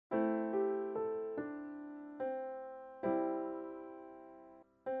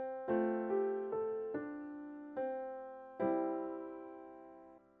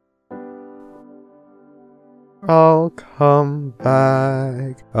I'll come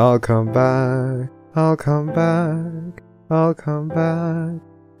back. I'll come back. I'll come back. I'll come back.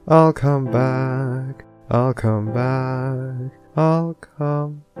 I'll come back. I'll come back. I'll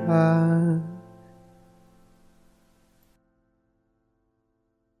come back.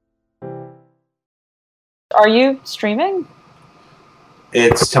 Are you streaming?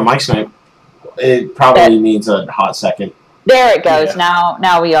 It's to Mike's night. It probably needs a hot second. There it goes. Yeah.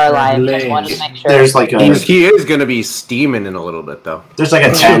 Now we are live. Just wanted to make sure. There's like he is going to be steaming in a little bit, though. There's like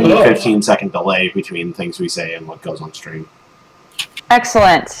a 10-15 second delay between things we say and what goes on stream.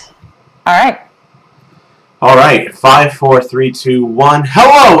 Excellent. All right. 5, 4, 3, 2, 1.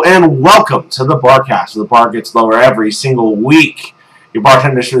 Hello and welcome to the Barcast. The bar gets lower every single week. Your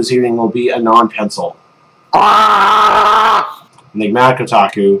bartenders for this evening will be a non-pencil. Enigmatic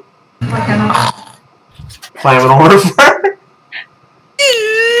Otaku. Flamin' Orpher.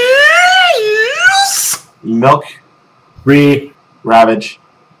 Milk. Ravage.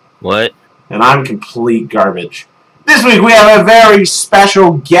 What? And I'm complete garbage. This week we have a very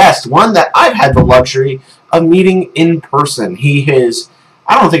special guest, one that I've had the luxury of meeting in person. He is,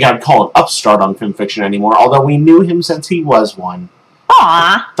 I don't think I'd call an upstart on FimFiction anymore, although we knew him since he was one.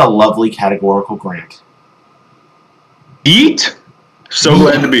 Aww. The lovely CategoricalGrant. Eat? So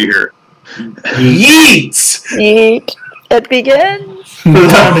glad to be here. Yeet! Yeet. It begins.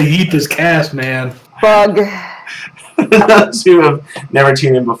 Time to eat this cast, man. Bug. Those who have never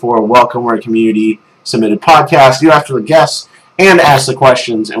tuned in before, welcome. We're a community-submitted podcast. You ask the guests and ask the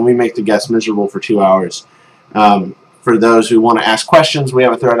questions, and we make the guests miserable for 2 hours. For those who want to ask questions, we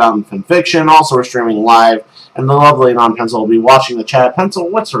have a thread on FimFiction. Also, we're streaming live, and the lovely non-pencil will be watching the chat. Pencil,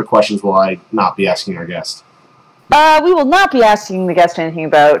 what sort of questions will I not be asking our guest? We will not be asking the guest anything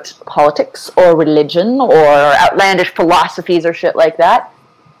about politics or religion or outlandish philosophies or shit like that.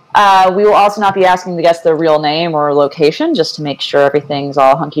 We will also not be asking the guest their real name or location, just to make sure everything's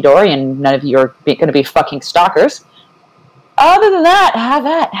all hunky-dory and none of you are going to be fucking stalkers. Other than that,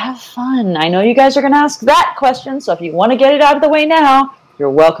 have fun. I know you guys are going to ask that question, so if you want to get it out of the way now, you're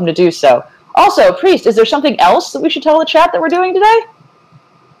welcome to do so. Also, Priest, is there something else that we should tell the chat that we're doing today?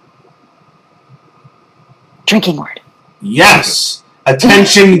 Drinking word. Yes!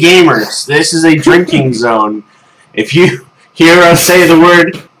 Attention gamers. This is a drinking zone. If you hear us say the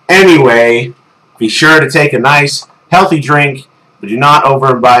word anyway, be sure to take a nice, healthy drink, but do not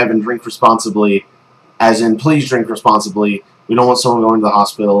over-imbibe and drink responsibly. As in, please drink responsibly. We don't want someone going to the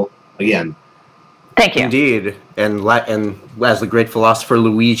hospital again. Thank you. Indeed. And as the great philosopher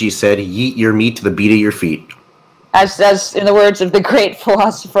Luigi said, yeet your meat to the beat of your feet. As in the words of the great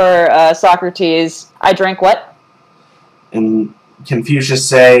philosopher Socrates, I drink what? And Confucius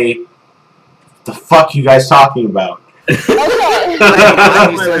say, the fuck you guys talking about? Okay.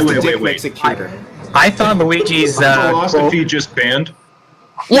 Wait. I thought Luigi's philosophy just banned.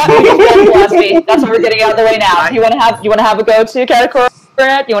 Yep, philosophy. That's what we're getting out of the way now. You want to have a go to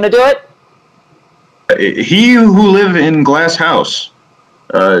CategoricalGrant? You want to do it? He who live in glass house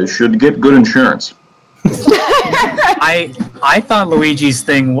should get good insurance. I thought Luigi's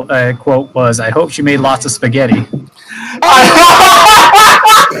thing quote was, "I hope she made lots of spaghetti."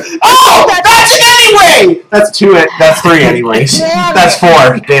 Oh, that's it anyway. That's 2. That's 3 anyways. That's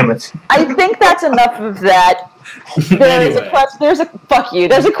 4. Damn it. I think that's enough of that. There's a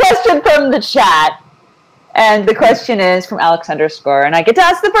question from the chat, and the question is from Alex _, and I get to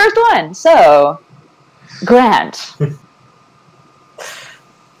ask the first one. So, Grant,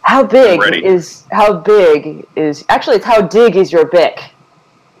 how dig is your bick?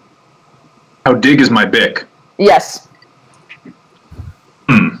 How dig is my bick? Yes.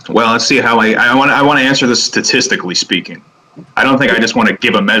 Well, let's see how I want to answer this statistically speaking. I don't think I just want to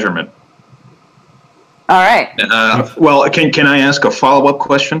give a measurement. All right. Well, can I ask a follow-up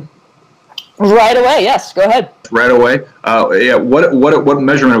question? Right away. Yes. Go ahead. Right away. Yeah. What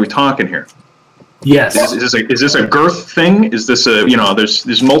measurement are we talking here? Yes. Is this a girth thing? Is this a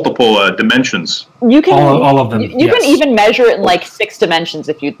there's multiple dimensions? You can all of them. You can even measure it in like 6 dimensions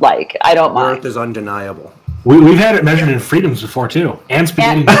if you'd like. I don't mind. Girth is undeniable. We've had it measured in freedoms before too, and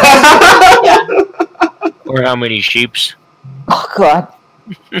spaghetti. Yeah. Or how many sheeps? Oh God.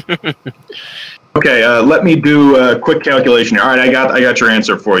 Okay, let me do a quick calculation here. All right, I got your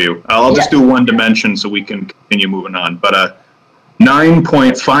answer for you. I'll just do 1 dimension so we can continue moving on. But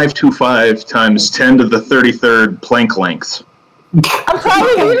 9.525 times 10 to the 33rd plank lengths. I'm proud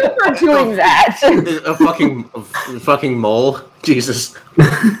of you for doing that. A fucking mole. Jesus.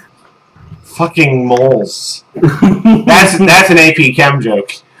 Fucking moles. That's an AP Chem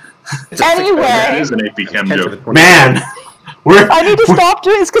joke. Anyway. That is an AP Chem joke. Man, I need to stop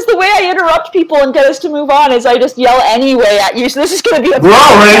doing this because the way I interrupt people and get us to move on is I just yell anyway at you. So this is going to be We're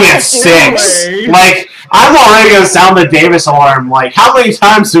already at 6. Like, I'm already going to sound the Davis alarm. Like, how many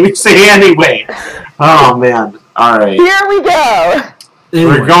times do we say anyway? Oh, man. All right. Here we go.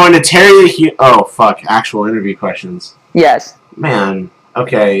 We're going to Terry the Oh, fuck. Actual interview questions. Yes. Man.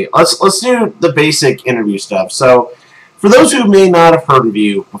 Okay. Let's do the basic interview stuff. So, for those who may not have heard of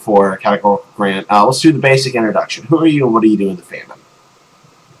you before, Categorical Grant, let's do the basic introduction. Who are you and what do you do in the fandom?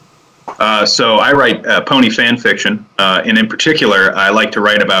 So I write pony fan fiction, and in particular, I like to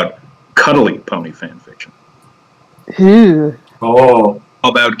write about cuddly pony fan fiction. Ooh. Oh. All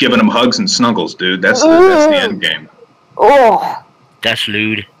about giving them hugs and snuggles, dude. That's the end game. Oh. That's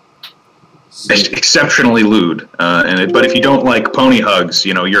lewd. It's exceptionally lewd. But if you don't like pony hugs,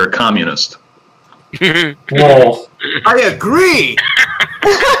 you're a communist. Whoa. I agree.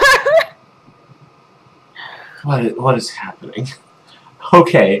 What is happening?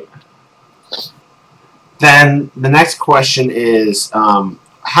 Okay. Then the next question is,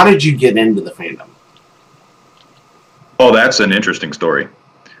 how did you get into the fandom? Oh, that's an interesting story.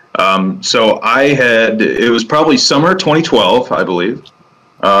 So it was probably summer 2012, I believe.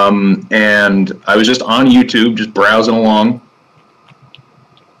 And I was just on YouTube, just browsing along,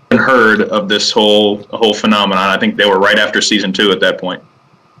 and heard of this whole phenomenon. I think they were right after season 2 at that point.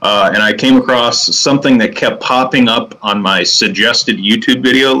 And I came across something that kept popping up on my suggested YouTube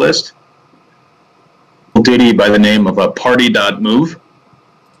video list. A ditty by the name of Party.move.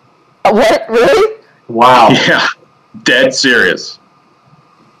 What? Really? Wow. Yeah, dead serious.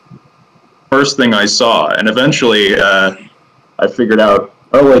 First thing I saw, and eventually I figured out,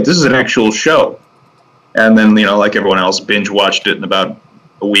 oh wait, this is an actual show. And then, like everyone else, binge watched it in about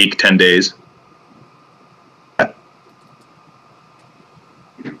a week, 10 days.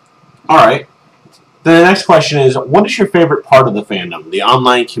 All right. Then the next question is, what is your favorite part of the fandom? The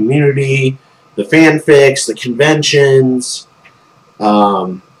online community, the fanfics, the conventions,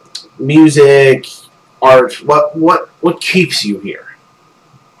 music, art. What keeps you here?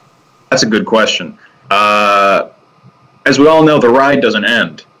 That's a good question. As we all know, the ride doesn't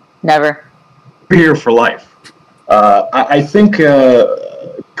end. Never. We're here for life. I think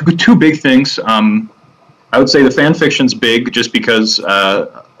two big things. I would say the fan fiction's big just because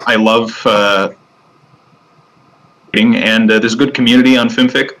I love reading, and there's a good community on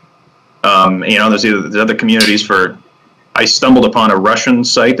FimFic. There's other communities for. I stumbled upon a Russian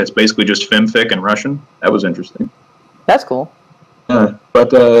site that's basically just FimFic in Russian. That was interesting. That's cool. So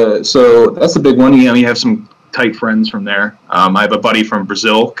that's the big one. You have some tight friends from there. I have a buddy from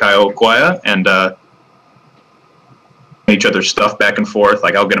Brazil, Caio Quaya, and each other's stuff back and forth.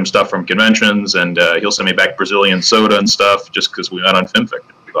 Like I'll get him stuff from conventions, and he'll send me back Brazilian soda and stuff just because we met on FimFic.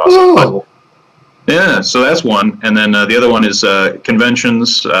 It was awesome. Oh. Yeah, so that's one, and then the other one is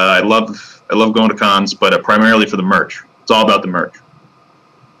conventions. I love going to cons, but primarily for the merch. It's all about the merch.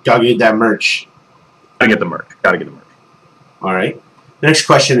 Gotta get that merch. Gotta get the merch. All right. Next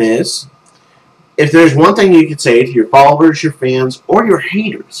question is, if there's one thing you could say to your followers, your fans, or your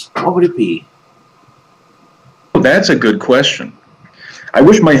haters, what would it be? That's a good question. I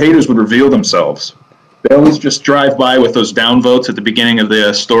wish my haters would reveal themselves. They always just drive by with those downvotes at the beginning of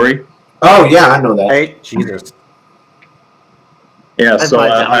the story. Oh, yeah, I know that. Hey, Jesus. Yeah, so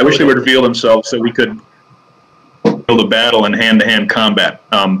I wish they would reveal themselves so we could build a battle in hand-to-hand combat.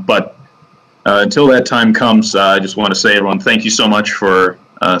 But until that time comes, I just want to say, everyone, thank you so much for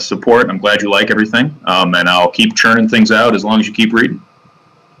support. I'm glad you like everything, and I'll keep churning things out as long as you keep reading.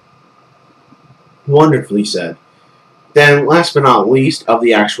 Wonderfully said. Then, last but not least, of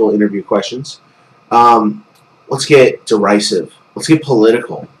the actual interview questions, let's get derisive. Let's get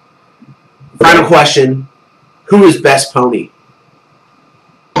political. Final question: who is best pony?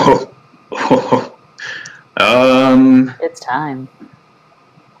 It's time.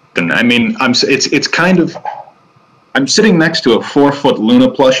 I mean, it's kind of. I'm sitting next to a 4-foot Luna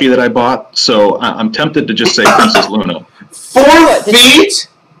plushie that I bought, so I'm tempted to just say Princess Luna. 4 feet?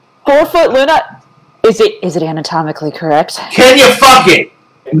 4-foot Luna. Is it anatomically correct? Can you fuck it?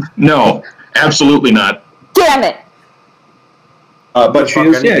 No, absolutely not. Damn it! But she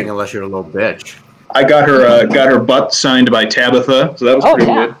is. Anything unless you're a little bitch. I got her butt signed by Tabitha, so that was pretty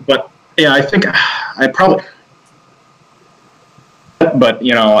good. But yeah, I think I probably. But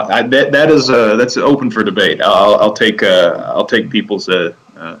that's open for debate. I'll take people's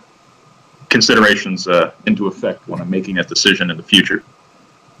considerations into effect when I'm making that decision in the future.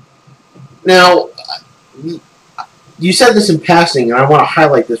 Now, you said this in passing, and I want to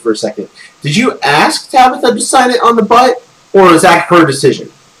highlight this for a second. Did you ask Tabitha to sign it on the butt, or is that her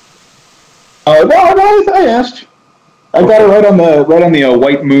decision? No, I asked. I got it right on the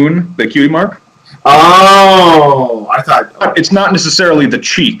white moon, the cutie mark. Oh, I thought It's not necessarily the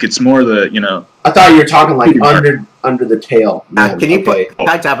cheek. It's more the I thought you were talking like under the tail. Man, Can you okay.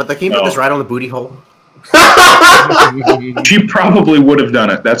 put Tabitha? Can you put this right on the booty hole? She probably would have done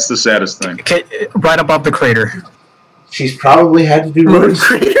it. That's the saddest thing. Okay, right above the crater. She's probably had to do worse.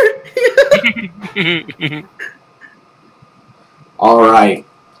 All right.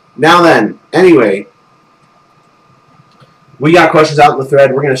 Now then, anyway, we got questions out in the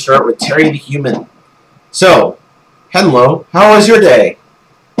thread. We're going to start with Terry the Human. So, hello, how was your day?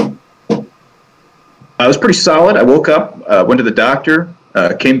 It was pretty solid. I woke up, went to the doctor,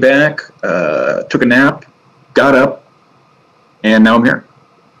 came back, took a nap, got up, and now I'm here.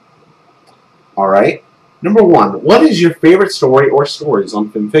 All right. Number one, what is your favorite story or stories on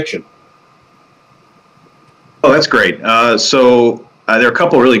Film Fiction? Oh, that's great. So there are a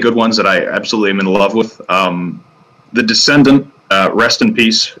couple of really good ones that I absolutely am in love with. The Descendant, rest in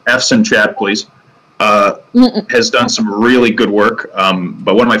peace. F's in chat, please. Has done some really good work.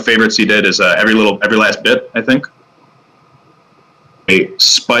 But one of my favorites he did is Every Last Bit, I think. A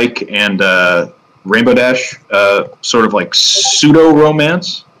Spike and Rainbow Dash sort of like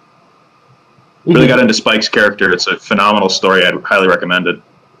pseudo-romance. Really got into Spike's character. It's a phenomenal story. I'd highly recommend it.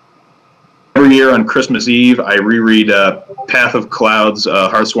 Every year on Christmas Eve, I reread Path of Cloud's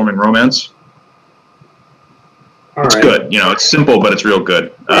Heartwarming Romance. It's good. It's simple, but it's real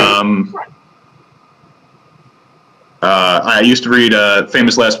good. I used to read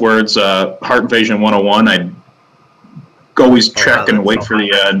Famous Last Words, Heart Invasion 101. I'd always check and wait for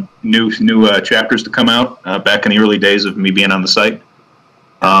the new chapters to come out back in the early days of me being on the site.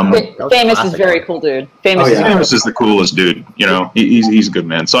 Famous is very cool, dude. Famous is the coolest dude. He's a good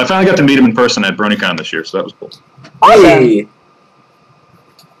man. So I finally got to meet him in person at BronyCon this year, so that was cool. Hey.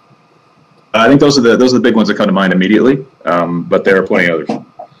 I think those are the big ones that come to mind immediately. But there are plenty others.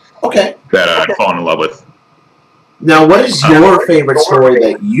 Okay. That I've fallen in love with. Now, what is your favorite story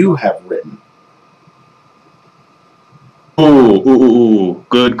that you have written? Ooh,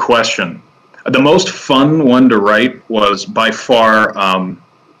 good question. The most fun one to write was by far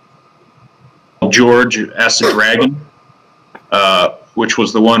George S. Dragon, which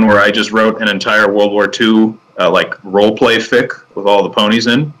was the one where I just wrote an entire World War II role play fic with all the ponies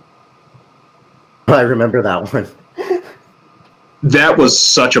in. I remember that one. That was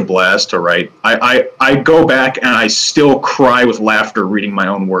such a blast to write. I go back and I still cry with laughter reading my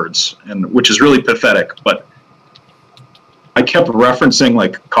own words, which is really pathetic. But I kept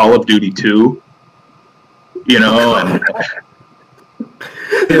referencing Call of Duty 2, and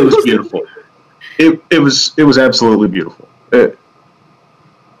it was beautiful. It was absolutely beautiful.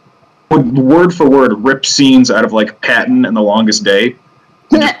 Word for word, rip scenes out of Patton and The Longest Day,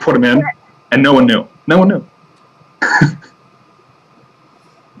 and just put them in, and no one knew. No one knew.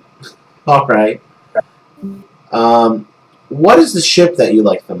 All right. What is the ship that you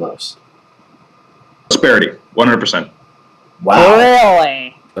like the most? Prosperity, 100%. Wow.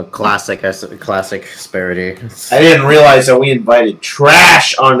 Really? A classic Sparity. I didn't realize that we invited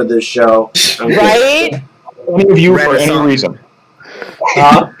trash onto this show. Right? Any of you for any reason.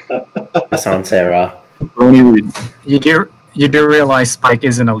 That's on Sarah. For any reason. You do realize Spike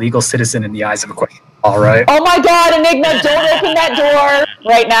isn't a legal citizen in the eyes of a queen. All right. Oh my God, Enigma! Don't open that door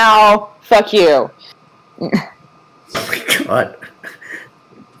right now. Fuck you. Oh my God.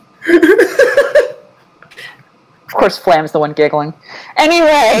 Of course, Flam's the one giggling.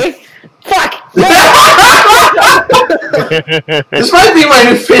 Anyway, fuck. This might be my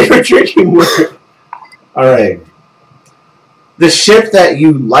new favorite drinking word. All right. The ship that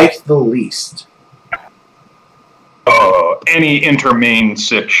you liked the least. Any intermain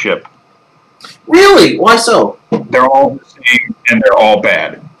sick ship. Really? Why so? They're all the same and they're all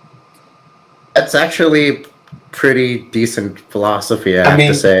bad. That's actually pretty decent philosophy, I have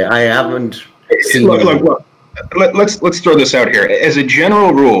to say. I haven't seen. Look. Let's throw this out here. As a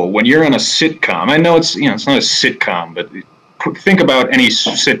general rule, when you're in a sitcom, I know it's not a sitcom, but think about any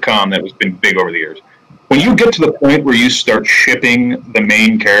sitcom that has been big over the years. When you get to the point where you start shipping the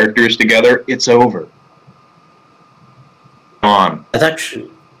main characters together, it's over. On. That's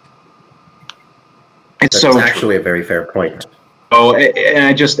actually a very fair point. Oh,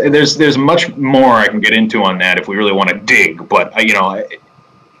 and there's much more I can get into on that if we really want to dig, but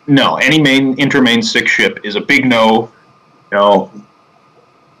no, any intermain sick ship is a big no. Your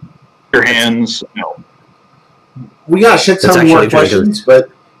hands, no. We got a shit ton more questions,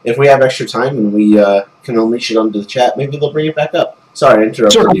 but if we have extra time and we can unleash it onto the chat, maybe they'll bring it back up. Sorry, I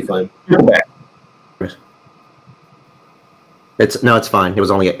interrupted you, Flame. It's fine. It was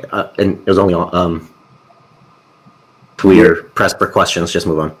only We're pressed for questions. Just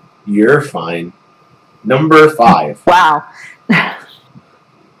move on. You're fine. Number 5. Wow.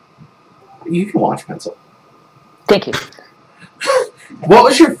 You can watch Pencil. Thank you. What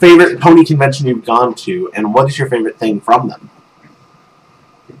was your favorite pony convention you've gone to, and what is your favorite thing from them?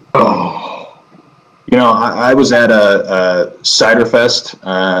 Oh, I was at a Cider Fest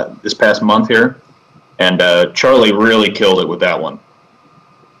this past month here, and Charlie really killed it with that one.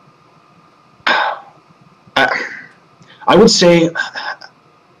 I would say,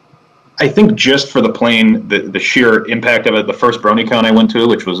 I think just for the sheer impact of it, the first BronyCon I went to,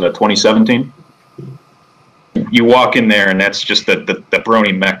 which was 2017, you walk in there and that's just the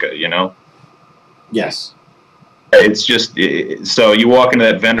Brony Mecca, Yes. It's just, so you walk into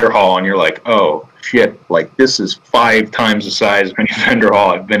that vendor hall and you're like, oh, shit, like this is 5 times the size of any vendor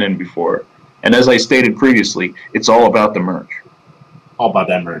hall I've been in before. And as I stated previously, it's all about the merch. All about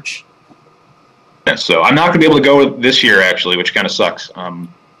that merch. Yeah, so I'm not going to be able to go this year, actually, which kind of sucks. But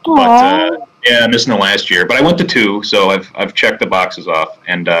I'm missing the last year. But I went to 2, so I've checked the boxes off.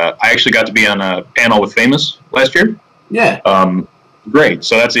 And I actually got to be on a panel with Famous last year. Yeah. Great.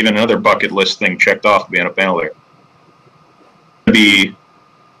 So that's even another bucket list thing checked off to be on a panel there.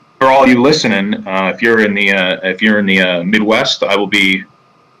 For all you listening, if you're in the Midwest, I will be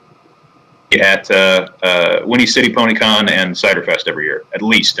at Winnie City PonyCon and Cider Fest every year, at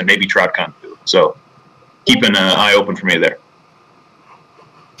least, and maybe TrotCon too. So keep an eye open for me there.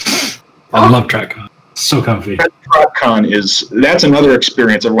 I love TrotCon. So comfy. TrotCon that's another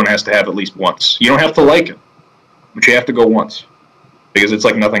experience everyone has to have at least once. You don't have to like it, but you have to go once because it's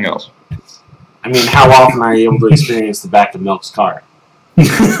like nothing else. I mean, how often are you able to experience the back of Milk's car?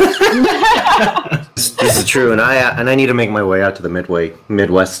 This is true, and I need to make my way out to the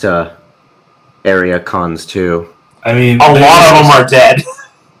Midwest area cons too. I mean, a lot of them are dead.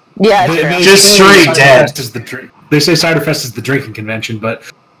 Yeah, just straight dead. They say Cider Fest is the drinking convention, but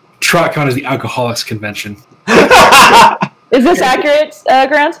TrotCon is the alcoholics convention. Is this accurate,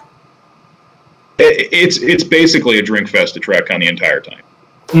 Grant? It's basically a drink fest at TrotCon the entire time.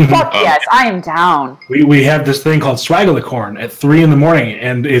 Fuck yes, I am down. We have this thing called Swagalicorn at 3 a.m,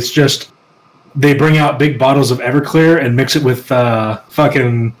 and it's just they bring out big bottles of Everclear and mix it with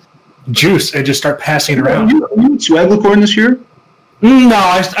fucking juice and just start passing it around. You Swagalicorn this year? No,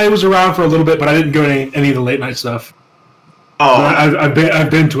 I was around for a little bit, but I didn't go to any of the late night stuff. Oh,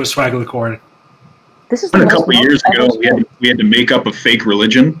 I've been to a Swagalicorn. This is a couple of years ago. We had to make up a fake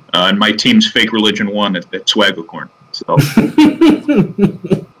religion, and my team's fake religion won at Swagalicorn. So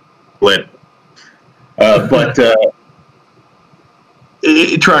lit. But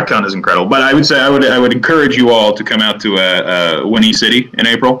TrotCon is incredible. But I would say I would encourage you all to come out to Winnie City in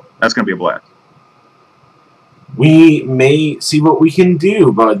April. That's going to be a blast. We may see what we can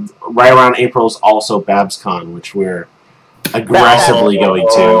do, but right around April is also BabsCon, which we're aggressively going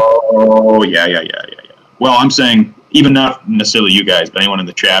to. Oh, yeah. Well, I'm saying, even not necessarily you guys, but anyone in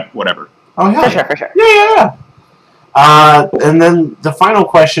the chat, whatever. Oh, yeah. For sure. Yeah. And then the final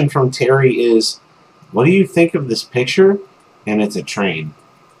question from Terry is, what do you think of this picture? And it's a train.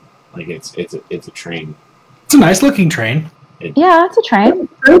 Like, it's a train. It's a nice-looking train. Yeah, it's a train.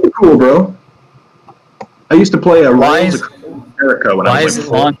 That's cool, bro. I used to play Rails America when I was it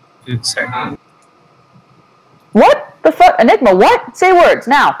long? What the fuck? Enigma, what? Say words,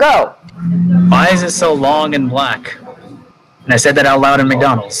 now, go. Why is it so long and black? And I said that out loud in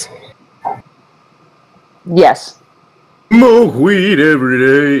McDonald's. Yes. Smoke weed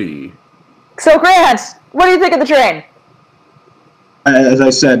every day. So, Grant, what do you think of the train? As I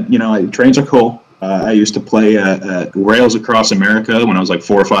said, trains are cool. I used to play Rails Across America when I was like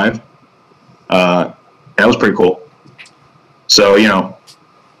 4 or 5. That was pretty cool. So,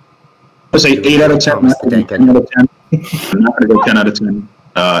 let's say 8 out of 10. 10 out of 10. I'm not going to go 10 out of 10.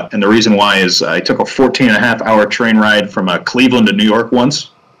 And the reason why is I took a 14.5-hour train ride from Cleveland to New York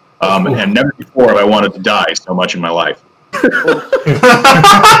once. And never before have I wanted to die so much in my life. I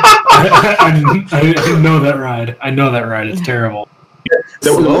know that ride. It's terrible.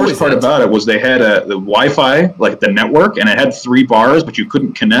 The worst part about it was they had the Wi-Fi, like the network, and it had 3 bars, but you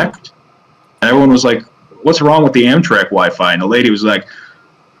couldn't connect. And everyone was like, what's wrong with the Amtrak Wi-Fi? And the lady was like,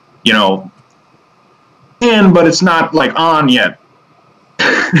 but it's not like on yet.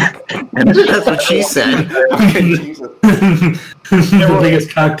 That's what she said. The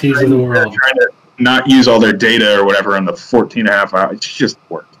biggest cock tease in the world. Trying to not use all their data or whatever on the 14.5 hours. It's just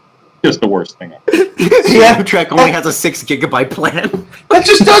the worst. Just the worst thing. Yeah, Amtrak only has a 6 gigabyte plan. That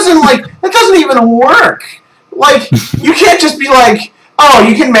just doesn't even work. Like, you can't just be like, oh,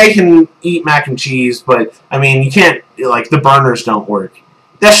 you can make and eat mac and cheese, but, I mean, you can't, like, the burners don't work.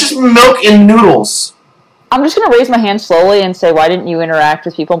 That's just milk and noodles. I'm just going to raise my hand slowly and say, why didn't you interact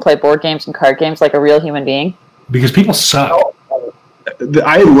with people and play board games and card games like a real human being? Because people suck.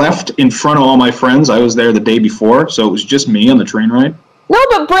 I left in front of all my friends. I was there the day before, so it was just me on the train ride. No,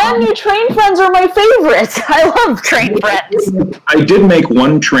 but brand new train friends are my favorites. I love train friends. I did make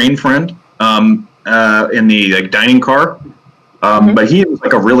one train friend in the dining car, but he was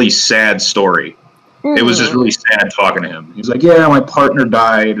like a really sad story. It was just really sad talking to him. He's like, "Yeah, my partner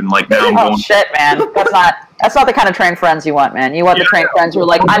died, and like now I'm going." Oh shit, man! That's not the kind of train friends you want, man. You want the train friends who are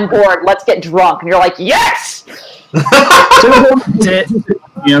like, "I'm bored, let's get drunk," and you're like, "Yes." You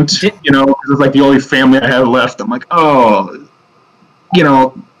know, it's like the only family I have left. I'm like, oh, you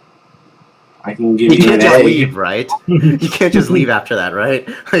know, I can give You you can't an just A. leave, right? You can't just leave after that, right?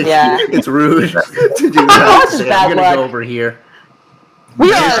 Like, Yeah. It's rude to do that. That's Say, bad I'm gonna luck. go over here.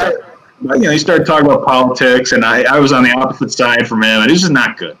 We are. you know, he started talking about politics, and I was on the opposite side from him, and it was just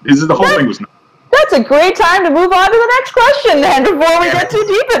not good. The whole thing was not. That's a great time to move on to the next question, then, before we get too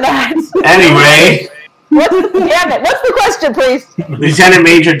deep in that. Anyway, Damn it! What's the question, please? Lieutenant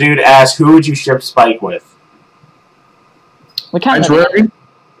Major Dude asked, who would you ship Spike with? We kind Mine's of. rarity.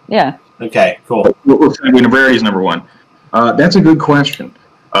 Yeah. Okay, cool. Rarity is number one. That's a good question.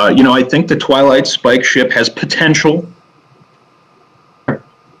 You know, I think the Twilight Spike ship has potential.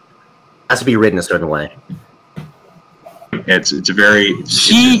 Has to be written a certain way. It's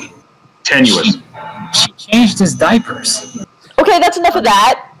tenuous. She changed his diapers. Okay, that's enough of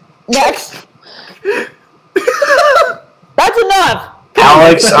that. Next. That's enough.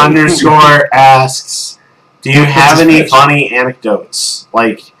 Alex _ asks, do you have any funny anecdotes?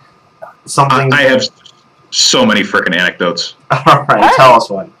 Like, something... I have so many freaking anecdotes. Alright, tell us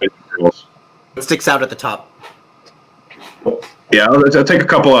one. What sticks out at the top? Yeah, I'll take a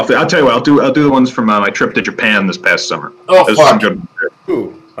couple off. I'll tell you what, I'll do the ones from my trip to Japan this past summer. Oh, Those fuck. are good.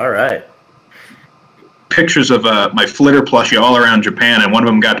 Ooh, all right. Pictures of my Flitter plushie all around Japan, and one of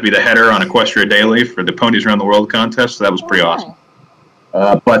them got to be the header on Equestria Daily for the Ponies Around the World contest, so that was pretty awesome.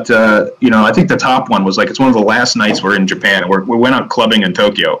 But you know, I think the top one was like, it's one of the last nights we're in Japan. We went out clubbing in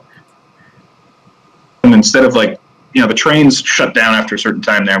Tokyo. And instead of like, you know, the trains shut down after a certain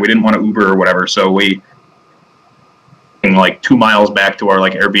time there. We didn't want to Uber or whatever, so we like 2 miles back to our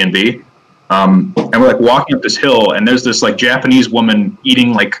like Airbnb. And we're like walking up this hill, and there's this like Japanese woman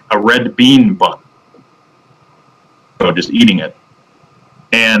eating like a red bean bun. So just eating it.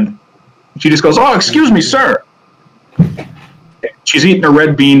 And she just goes, "Oh, excuse me, sir." She's eating a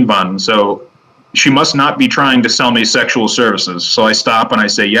red bean bun, so she must not be trying to sell me sexual services. So I stop and I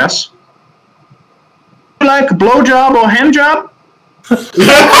say, "Yes." "You like a blowjob or hand job?"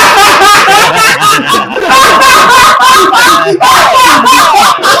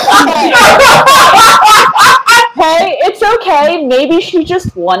 Hey, it's okay. Maybe she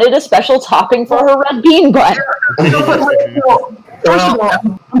just wanted a special topping for her red bean bun. First of all,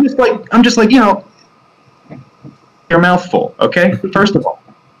 I'm just like, you know, your mouth full, okay? First of all,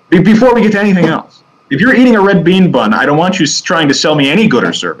 before we get to anything else, if you're eating a red bean bun, I don't want you trying to sell me any good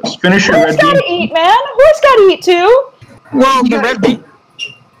or service. Finish your red bean. Horse gotta eat, man. Horse gotta eat too. Well,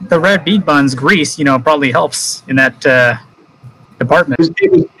 the red bean bun's grease, you know, probably helps in that department.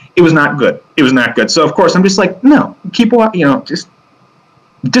 It was not good. It was not good. So of course I'm just like, no, keep watching. You know, just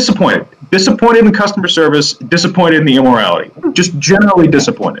disappointed in customer service, disappointed in the immorality, just generally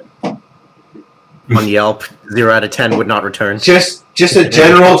disappointed. On Yelp, 0 out of 10 would not return. Just a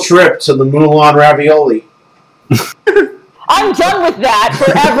general trip to the Mulan ravioli. I'm done with that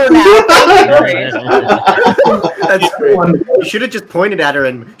forever now. That's great. You should have just pointed at her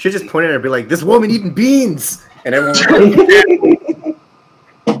and be like, "This woman eating beans," and everyone.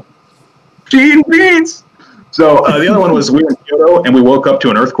 She eating beans. So the other one was we were in Kyoto and we woke up to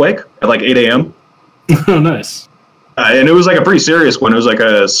an earthquake at like 8 a.m. Oh, nice. And it was like a pretty serious one. It was like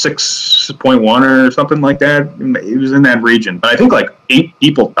a 6.1 or something like that. It was in that region. But I think like 8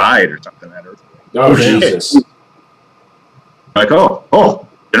 people died or something in that earthquake. Oh, Jesus. Like, oh,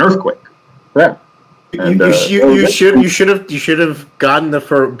 an earthquake. Yeah. And, You should have gotten the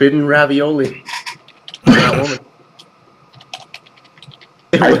forbidden ravioli. For that woman.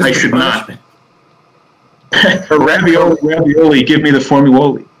 I should not. ravioli, give me the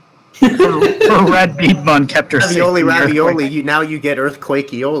formuoli. Her red bean bun kept her safe. Ravioli. Now you get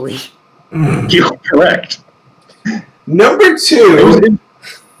earthquake-ioli. You're correct. Number 2.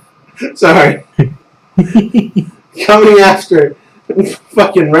 Sorry. Coming after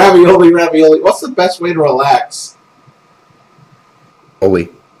fucking ravioli. What's the best way to relax? Oli.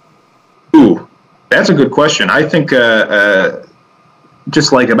 Ooh, that's a good question. I think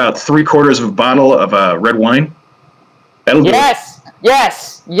just like about 3/4 of a bottle of red wine. That'll do it. Yes.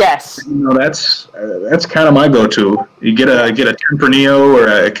 Yes. That's kind of my go-to. You get a Tempranillo or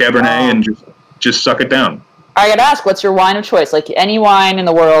a Cabernet and just suck it down. I gotta ask, what's your wine of choice? Like any wine in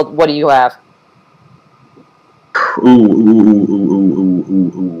the world, what do you have?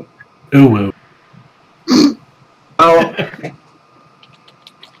 Ooh. Well,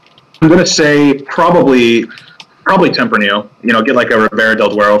 I'm gonna say probably Tempranillo. Get like a Ribera del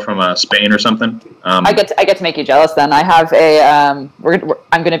Duero from Spain or something. I get to make you jealous. Then I have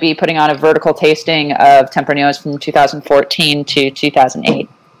I'm going to be putting on a vertical tasting of Tempranillos from 2014 to 2008.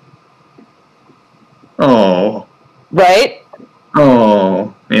 Oh. Right.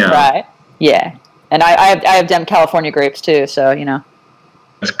 Oh. Yeah. Right. Yeah. And I have them California grapes too. So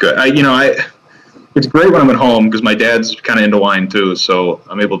That's good. It's great when I'm at home because my dad's kind of into wine too, so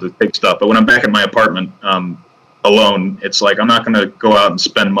I'm able to take stuff. But when I'm back in my apartment alone, it's like I'm not going to go out and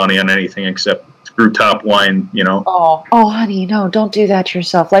spend money on anything except screw top wine. Oh, honey, no, don't do that to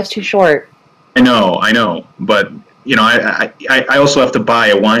yourself. Life's too short. I know, but I also have to buy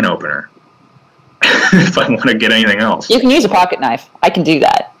a wine opener if I want to get anything else. You can use a pocket knife. I can do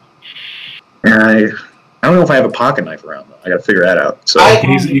that. I don't know if I have a pocket knife around though. I got to figure that out. So I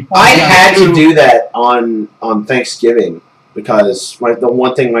had to do that on Thanksgiving because the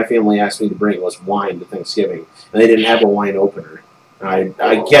one thing my family asked me to bring was wine to Thanksgiving, and they didn't have a wine opener.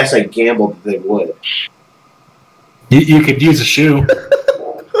 I guess I gambled that they would. You could use a shoe.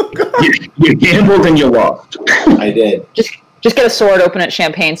 you gambled and you lost. I did. Just get a sword, open it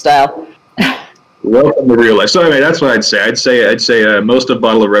champagne style. Welcome to real life. So anyway, that's what I'd say. I'd say most of a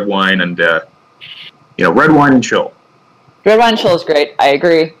bottle of red wine and red wine and chill. Red wine and chill is great. I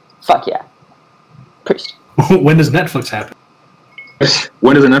agree. Fuck yeah. Priest. When does Netflix happen?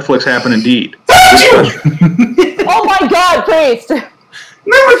 When does the Netflix happen? Indeed. Oh my God, Priest.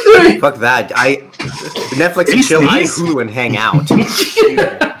 Number 3. Fuck that. Netflix and chill. I Hulu and hang out.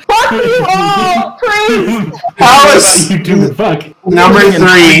 Fuck you all, Priest. How is You do fuck. number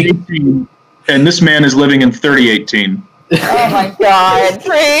 3? And this man is living in 3018. Oh my God,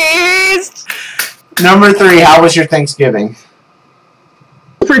 Priest. Number 3. How was your Thanksgiving?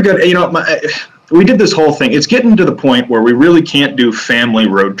 Pretty good. We did this whole thing. It's getting to the point where we really can't do family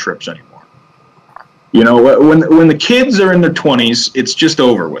road trips anymore. When the kids are in their 20s, it's just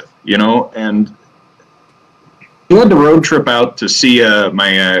over with. And we had the road trip out to see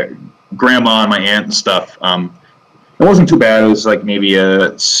my grandma and my aunt and stuff. It wasn't too bad. It was like maybe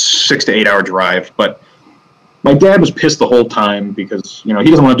a 6 to 8 hour drive, but my dad was pissed the whole time because he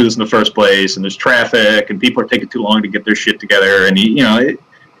doesn't want to do this in the first place, and there's traffic, and people are taking too long to get their shit together, and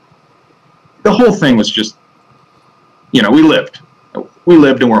the whole thing was just, we lived, and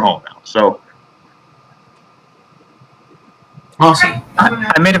we're home now. So Awesome.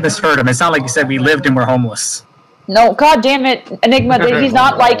 I may have misheard him. It's not like you said we lived and we're homeless. No, God damn it, Enigma. He's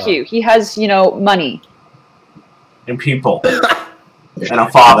not like you. He has, money. And people. And a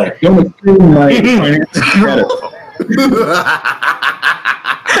father. This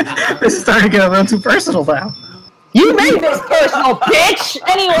is starting to get a little too personal now. You made this personal, bitch.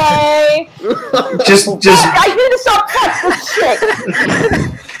 Anyway, Just I need to stop touching this shit.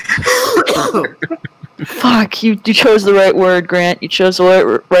 Fuck, you chose the right word, Grant. You chose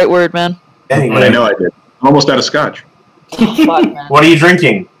the right word, man. anyway. I know I did. I'm almost out of scotch. Oh, fuck, man. What are you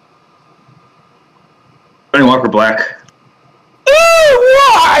drinking? Johnny Walker Black. Ew,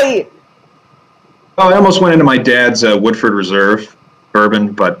 why? Oh, I almost went into my dad's Woodford Reserve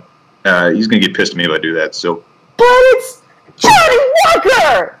bourbon, but he's going to get pissed at me if I do that, so. But it's Johnny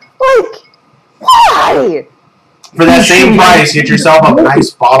Walker! Like, why? For that same price, get yourself a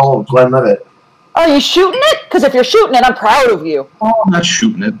nice bottle of Glenlivet. Are you shooting it? Because if you're shooting it, I'm proud of you. Oh, I'm not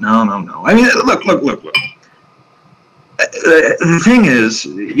shooting it. No. I mean, look. The thing is,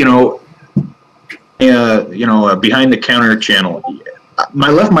 behind the counter channel, I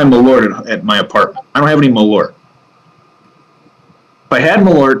left my Malort at my apartment. I don't have any Malort. If I had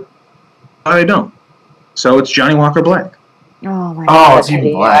Malort, I don't. So it's Johnny Walker Black. Oh my God! Oh, it's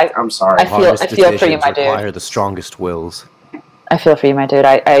even black. I'm sorry. I feel for you, my dude. Require the strongest wills. I feel for you, my dude.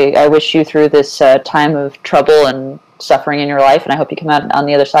 I wish you through this time of trouble and suffering in your life, and I hope you come out on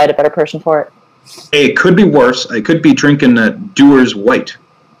the other side a better person for it. Hey, it could be worse. I could be drinking Dewar's White.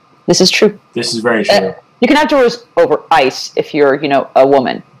 This is true. This is very true. You can have doors over ice if you're, a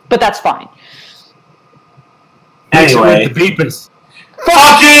woman, but that's fine. Anyway. The beepers.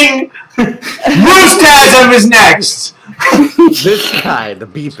 Fucking Moostasm is next! This guy, the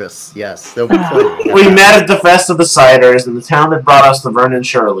Beepus. Yes, they'll be playing. We met at the Fest of the Ciders in the town that brought us the Vernon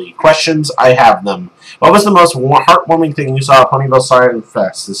Shirley. Questions, I have them. What was the most heartwarming thing you saw at Ponyville Cider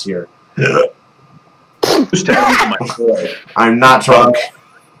Fest this year? Just telling my boy. I'm not drunk.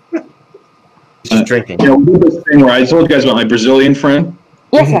 She's drinking. We did this thing where I told you guys about my Brazilian friend.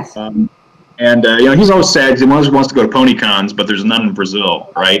 Yes. And he's always sad because he wants to go to pony cons, but there's none in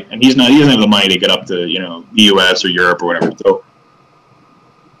Brazil, right? And he doesn't have the money to get up to the US or Europe or whatever. So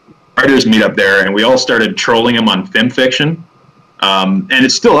writers meet up there, and we all started trolling him on FimFiction. And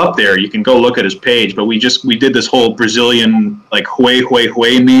it's still up there. You can go look at his page. But we did this whole Brazilian like hue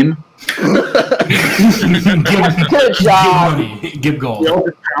meme. Good job. Give gold. We all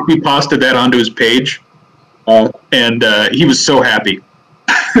just copy pasted that onto his page, and he was so happy.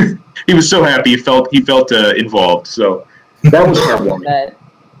 He was so happy. He felt involved. So that was heartwarming.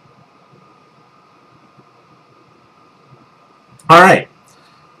 All right.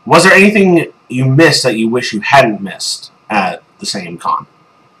 Was there anything you missed that you wish you hadn't missed at the same con?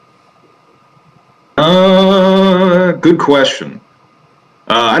 Good question.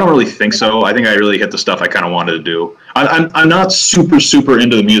 I don't really think so. I think I really hit the stuff I kind of wanted to do. I'm not super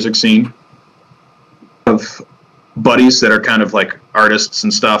into the music scene. Of buddies that are kind of like artists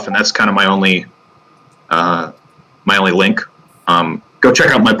and stuff, and that's kind of my only link. Go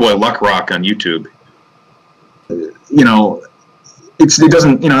check out my boy Luck Rock on YouTube. It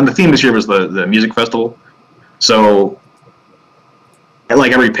doesn't. The theme this year was the music festival, so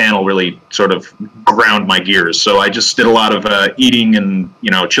like every panel really sort of ground my gears. So I just did a lot of eating and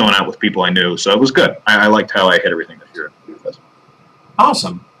chilling out with people I knew. So it was good. I liked how I hit everything this year.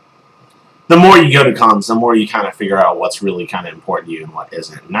 Awesome. The more you go to cons, the more you kind of figure out what's really kind of important to you and what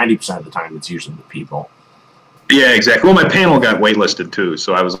isn't. 90% of the time, it's usually the people. Yeah, exactly. Well, my panel got waitlisted too,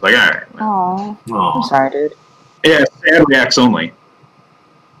 so I was like, all right. Aww. I'm sorry, dude. Yeah, sad reacts only.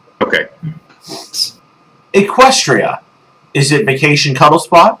 Okay. Equestria. Is it vacation cuddle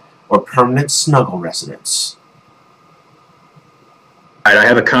spot or permanent snuggle residence? All right, I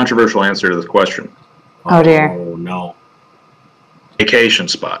have a controversial answer to this question. Oh, dear. Oh, no. Vacation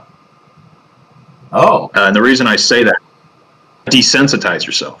spot. Oh. And the reason I say that, desensitize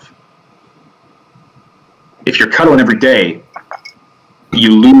yourself. If you're cuddling every day,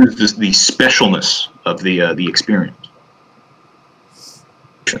 you lose the specialness of the experience.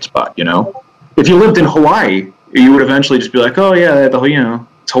 Spot, If you lived in Hawaii, you would eventually just be like, oh yeah,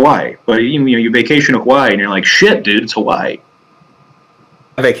 it's Hawaii. But you vacation in Hawaii, and you're like, shit, dude, it's Hawaii.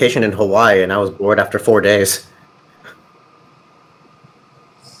 I vacationed in Hawaii, and I was bored after 4 days.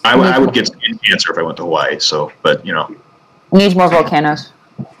 I would get skin cancer if I went to Hawaii. So, but Needs more volcanoes.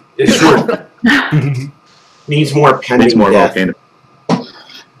 It's true. Needs more pending needs more death. volcanoes.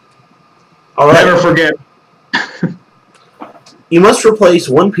 All right. Never forget. You must replace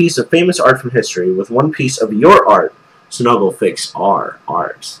one piece of famous art from history with one piece of your art. Snuggle fix our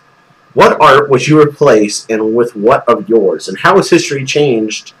art. What art would you replace, and with what of yours? And how has history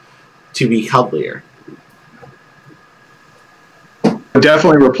changed to be cuddlier?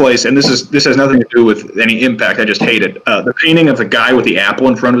 Definitely replace, and this has nothing to do with any impact. I just hate it. The painting of the guy with the apple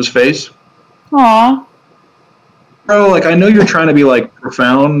in front of his face. Aww. Bro, like I know you're trying to be like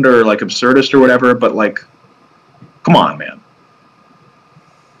profound or like absurdist or whatever, but like, come on, man.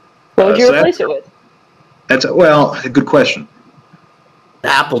 What would you replace it with? That's a good question.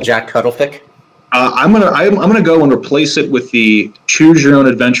 Applejack Cuddlefic. I'm gonna go and replace it with the Choose Your Own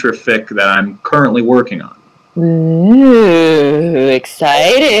Adventure fic that I'm currently working on. Ooh,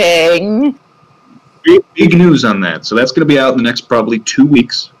 exciting! Big news on that. So that's gonna be out in the next probably 2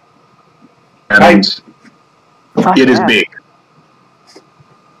 weeks, and it is big,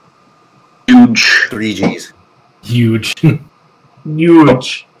 huge, 3 Gs. Huge.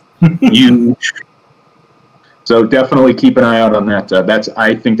 Huge. Huge. So definitely keep an eye out on that.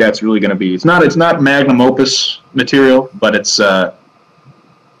 I think that's really going to be. It's not magnum opus material, but it's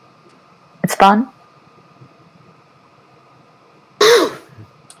fun.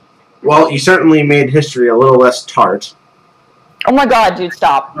 Well, you certainly made history a little less tart. Oh my God, dude,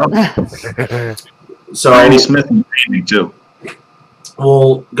 stop! So Randy Smith and Randy too.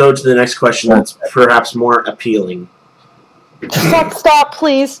 We'll go to the next question. That's perhaps more appealing. Stop,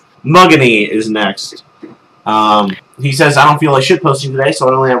 please. Muggany is next. He says, I don't feel like shitposting today, so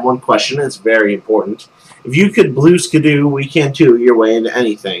I only have one question, and it's very important. If you could blue skidoo we can too your way into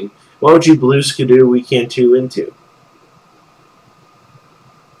anything, what would you blue skidoo we can too into?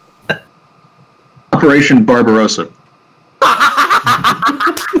 Operation Barbarossa.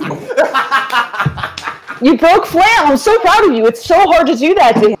 You broke Flam. I'm so proud of you. It's so hard to do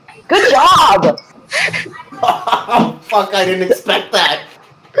that to him. Good job. Oh, fuck, I didn't expect that.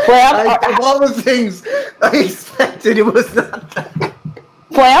 Flam, Of all the things I expected, it was not that.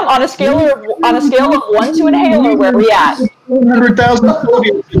 Flam, on a scale of 1 to Inhaler, where are we at? 100,000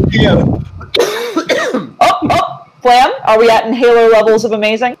 podiums. Flam, are we at in Halo levels of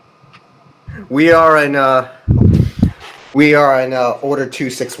amazing? We are in Order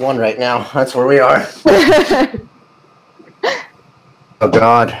 261 right now. That's where we are. Oh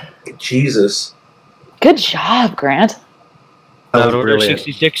God. Jesus. Good job, Grant. That was Order brilliant.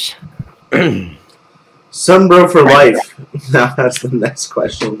 66. Sunbro for life. Now that's the next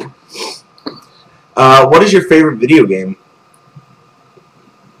question. What is your favorite video game?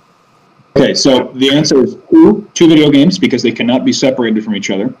 Okay, so the answer is two video games because they cannot be separated from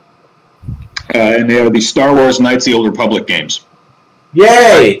each other. And they are the Star Wars Knights of the Old Republic games.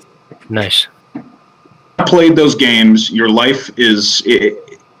 Yay! Nice. I played those games. Your life is...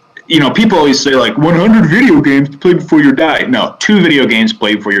 people always say, 100 video games to play before you die. No, 2 video games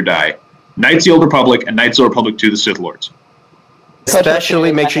play before you die. Knights of the Old Republic and Knights of the Old Republic 2, the Sith Lords.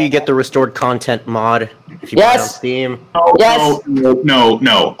 Especially make sure you get the restored content mod if you buy it on Steam.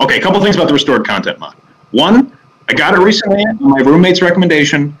 No. Okay, a couple things about the restored content mod. One, I got it recently on my roommate's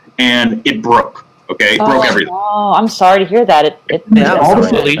recommendation, and it broke. Okay, it broke everything. Oh, I'm sorry to hear that.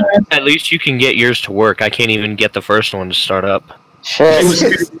 At least you can get yours to work. I can't even get the first one to start up. Shit. It was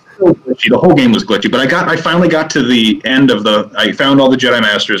so glitchy. The whole game was glitchy, but I finally got to the end of I found all the Jedi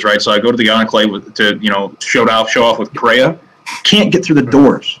Masters, right? So I go to the Enclave to show off with Kreia. Can't get through the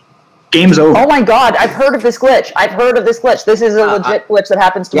doors. Game's over. Oh my God, I've heard of this glitch. This is a legit glitch that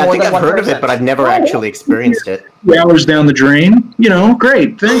happens to more than one person. I think I've heard of it, but I've never actually experienced it. 2 hours down the drain,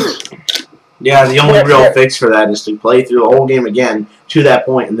 great, thanks. Yeah, the only real fix for that is to play through the whole game again to that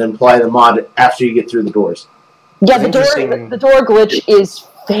point and then apply the mod after you get through the doors. Yeah, the door glitch is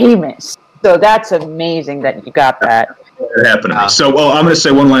famous. So that's amazing that you got that. It happened to me. So, I'm going to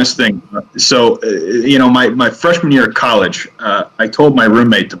say one last thing. So, my freshman year of college, I told my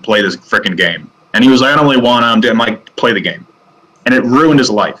roommate to play this frickin' game. And he was like, I don't really want to. I'm like, play the game. And it ruined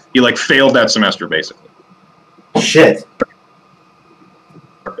his life. He, failed that semester, basically. Shit.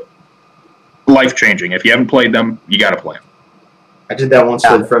 Life-changing. If you haven't played them, you got to play them. I did that once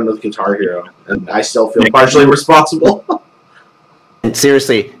with a friend with Guitar Hero, and I still feel partially responsible. And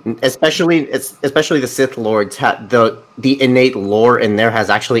seriously, especially the Sith Lords, the innate lore in there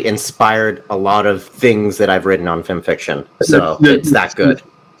has actually inspired a lot of things that I've written on FimFiction. So it's that good.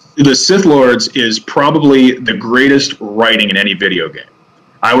 The Sith Lords is probably the greatest writing in any video game.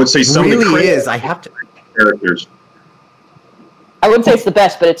 I would say some really of the is. I have to characters. I wouldn't say it's the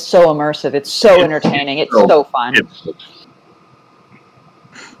best, but it's so immersive. It's so entertaining. It's so fun.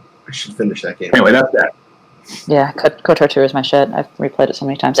 I should finish that game. Anyway, that's that. Yeah, KOTOR 2 is my shit. I've replayed it so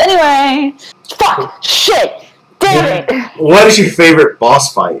many times. Anyway! Fuck! Shit! Damn it! What is your favorite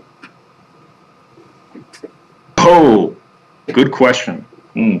boss fight? Oh, good question.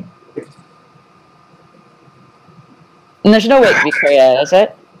 And there's no way it could be Kreia, is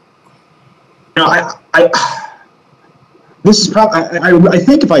it? This is probably. I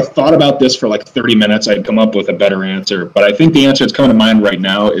think if I thought about this for 30 minutes, I'd come up with a better answer. But I think the answer that's coming to mind right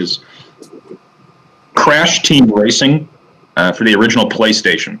now is Crash Team Racing for the original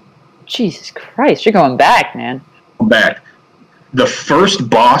PlayStation. Jesus Christ, you're going back, man. Back. The first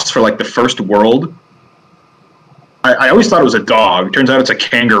boss for the first world. I always thought it was a dog. Turns out it's a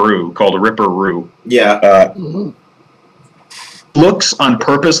kangaroo called a Ripper-Roo. Yeah. Looks on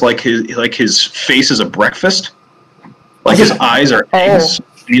purpose like his face is a breakfast. His eyes are eggs.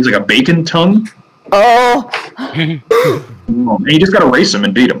 And he's like a bacon tongue. Oh. And you just gotta race him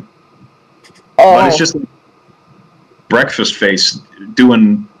and beat him. Oh. But it's just breakfast face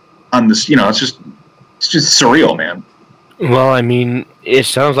doing on this. It's just surreal, man. Well, I mean, it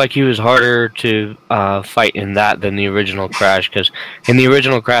sounds like he was harder to fight in that than the original Crash, because in the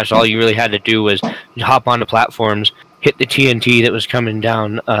original Crash, all you really had to do was hop onto platforms, hit the TNT that was coming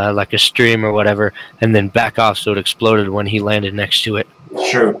down like a stream or whatever, and then back off so it exploded when he landed next to it.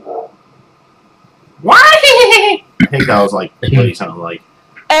 True. Why? I think that was what he sounded like.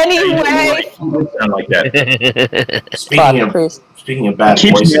 Anyway. Sound like that. Speaking of bad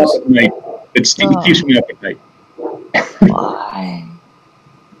It voices. keeps me up at night. Why?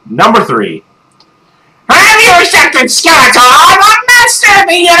 Number 3. Have you accepted Skeletor, the master of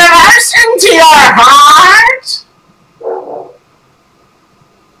the universe, into your heart?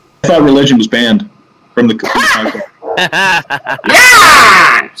 I thought religion was banned from the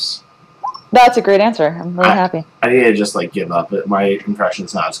Yes! That's a great answer. I'm really happy. I need to just give up. My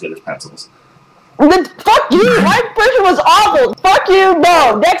impression's not as good as Pencil's. Then fuck you! My impression was awful! Fuck you!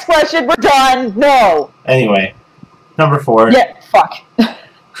 No! Next question, we're done! No! Anyway, number 4. Yeah, fuck.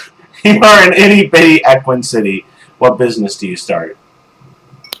 You are in itty bitty Equine City. What business do you start?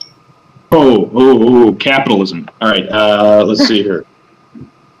 Oh, capitalism. All right, let's see here.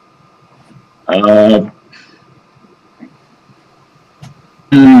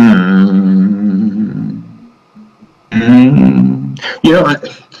 You know,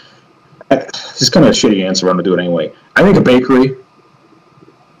 this is kind of a shitty answer, but I'm going to do it anyway. I think a bakery,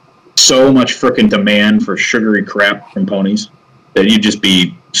 so much frickin' demand for sugary crap from ponies that you'd just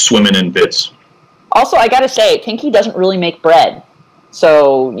be swimming in bits. Also, I gotta say, Kinky doesn't really make bread.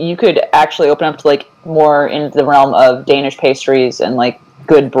 So you could actually open up to, like, more into the realm of Danish pastries and, like,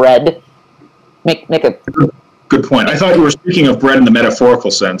 good bread. Make a... Good point. I thought you were speaking of bread in the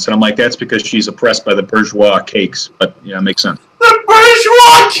metaphorical sense, and I'm like, that's because she's oppressed by the bourgeois cakes. But, yeah, it makes sense. The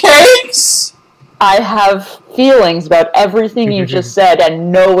bourgeois cakes! I have feelings about everything you just said and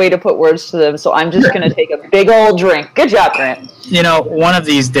no way to put words to them, so I'm just going to take a big old drink. Good job, Grant. You know, one of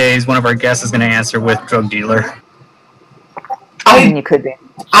these days, one of our guests is going to answer with drug dealer. I mean, you could be.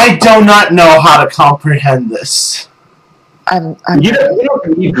 I do not know how to comprehend this. You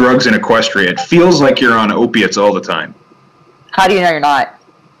don't need drugs in Equestria. It feels like you're on opiates all the time. How do you know you're not?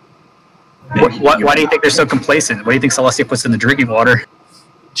 Why do you think they're so complacent? What do you think Celestia puts in the drinking water?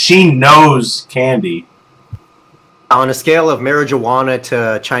 She knows candy. On a scale of marijuana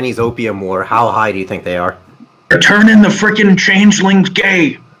to Chinese opium war, how high do you think they are? They're turning the frickin' changelings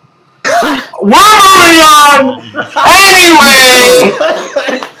gay. We're moving on! Anyway!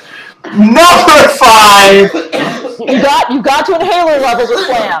 Number 5! You got to inhaler levels with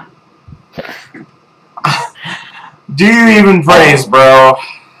Slam. Do you even praise, bro?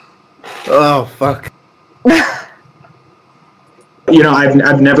 Oh, fuck. You know,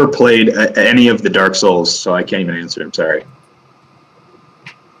 I've never played any of the Dark Souls, so I can't even answer. I'm sorry.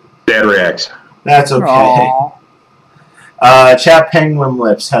 Dad reacts. That's okay. Aww. Chap Penguin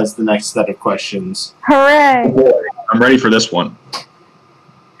Lips has the next set of questions. Hooray! I'm ready for this one.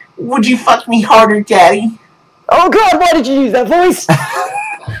 Would you fuck me harder, Daddy? Oh god, why did you use that voice?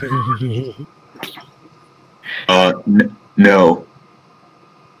 No.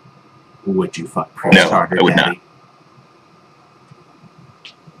 Would you fuck Prince harder, I would Daddy? not.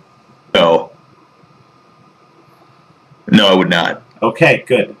 No. No, I would not. Okay,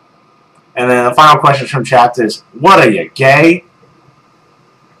 good. And then the final question from chat is, what are you, gay?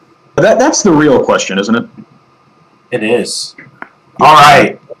 That's the real question, isn't it? It is. All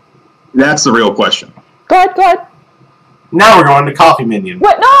right. That's the real question. Go ahead. Now we're going to Coffee Minion.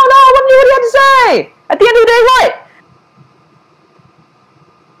 What? No, what do you have to say? At the end of the day,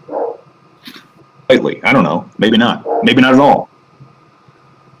 what? Slightly. I don't know. Maybe not. Maybe not at all.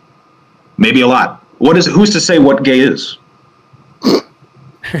 Maybe a lot. Who's to say what gay is?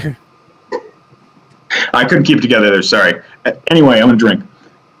 I couldn't keep it together there, sorry. Anyway, I'm gonna drink.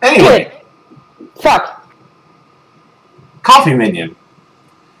 Anyway. Fuck. Coffee Minion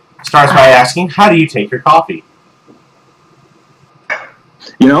starts by asking, how do you take your coffee?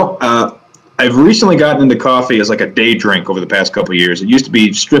 You know, I've recently gotten into coffee as like a day drink over the past couple of years. It used to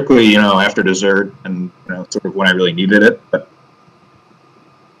be strictly, after dessert and, sort of when I really needed it.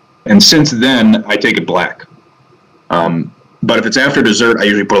 And since then, I take it black. But if it's after dessert, I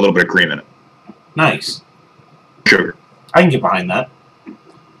usually put a little bit of cream in it. Nice. Sugar. I can get behind that.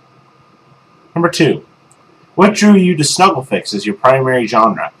 Number 2. What drew you to Snuggle Fix as your primary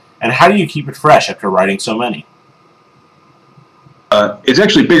genre, and how do you keep it fresh after writing so many? It's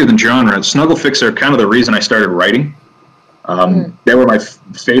actually bigger than genre. Snuggle Fix are kind of the reason I started writing. They were my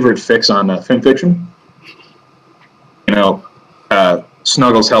favorite fix on film fiction.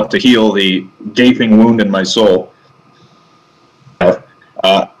 Snuggles helped to heal the gaping wound in my soul.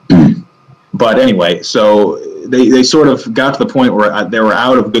 But anyway, so they sort of got to the point where they were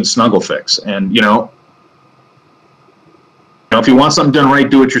out of good Snuggle Fix. And, if you want something done right,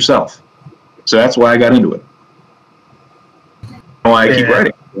 do it yourself. So that's why I got into it. Why I keep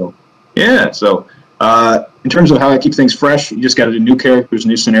writing. So, in terms of how I keep things fresh, you just got to do new characters,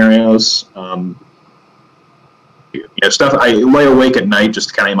 new scenarios. Stuff. I lay awake at night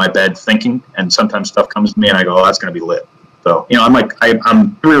just kind of in my bed thinking, and sometimes stuff comes to me, and I go, "Oh, that's going to be lit." So,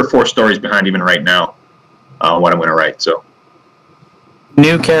 I'm 3 or 4 stories behind even right now what I'm going to write. So,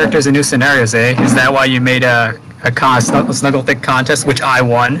 new characters and new scenarios, eh? Is that why you made a Snuggle Thick contest, which I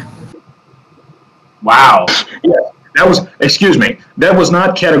won? Wow. Yeah, that was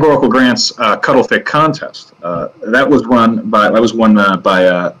not Categorical Grant's Cuddle Thick contest. That was won by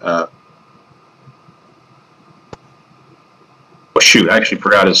shoot, I actually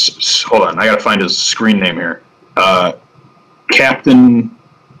forgot his. Hold on, I gotta find his screen name here. Captain.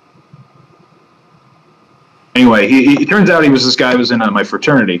 Anyway, he turns out he was this guy who was in my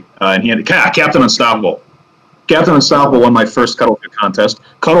fraternity, and he had Captain Unstoppable. Captain Unstoppable won my first Cuddle Fit contest.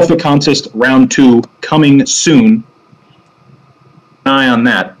 Cuddle Fit contest round 2 coming soon. An eye on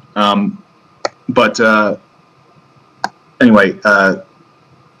that. Anyway,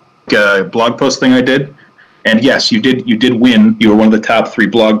 blog post thing I did. And yes, you did win. You were one of the top 3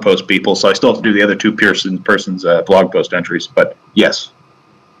 blog post people, so I still have to do the other 2 person's blog post entries. But yes,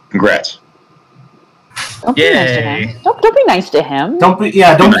 congrats. Don't be nice to him. Don't be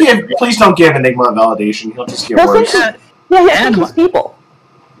nice to him. Please don't give Enigma a validation. He'll just get worse. He'll think he's people.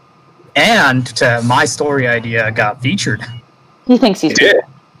 And my story idea got featured. He thinks he's people.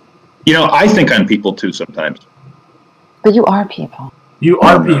 You know, I think I'm people too sometimes. But you are people. You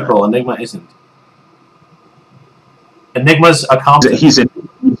are people. Enigma isn't. Enigma's a compliment. He's a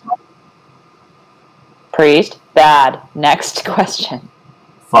Priest. Bad. Next question.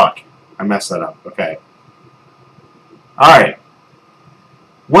 Fuck. I messed that up. Okay. Alright.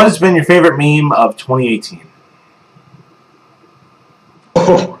 What has been your favorite meme of 2018?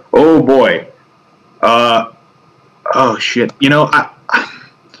 Oh boy. Oh shit. You know, I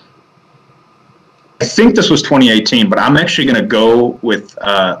think this was 2018, but I'm actually going to go with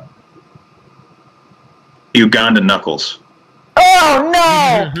Uganda Knuckles. Oh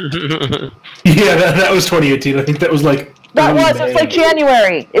no! Yeah, that was 2018. I think that was like It was like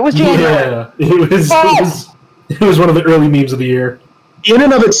January. It was January. Yeah, it was one of the early memes of the year. In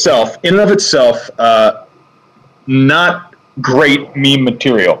and of itself, not great meme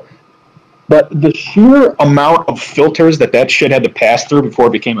material. But the sheer amount of filters that shit had to pass through before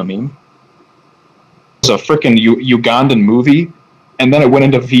it became a meme. It was a freaking Ugandan movie, and then it went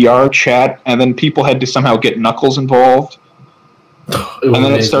into VR chat, and then people had to somehow get Knuckles involved. And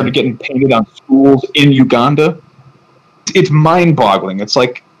then it started getting painted on schools in Uganda. It's mind-boggling. It's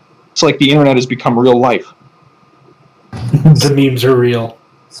like the internet has become real life. The memes are real.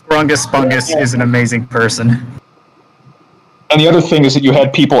 Sprungus is an amazing person. And the other thing is that you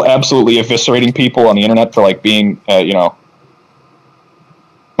had people absolutely eviscerating people on the internet for like being,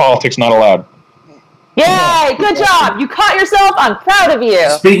 politics not allowed. Yay! Good job. You caught yourself. I'm proud of you.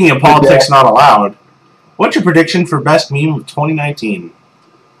 Speaking of politics not allowed, what's your prediction for best meme of 2019?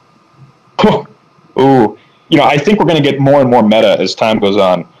 Ooh. I think we're going to get more and more meta as time goes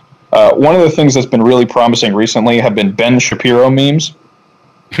on. One of the things that's been really promising recently have been Ben Shapiro memes.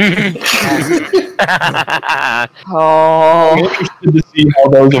 I'm interested to see how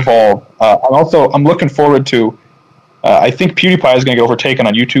those evolve. I'm looking forward to. I think PewDiePie is going to get overtaken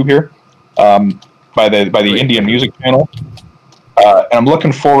on YouTube here by the Indian music channel, and I'm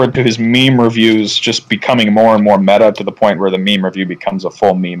looking forward to his meme reviews just becoming more and more meta to the point where the meme review becomes a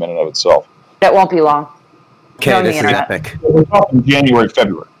full meme in and of itself. That won't be long. Okay, this is epic. We're talking January,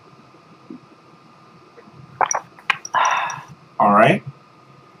 February. All right.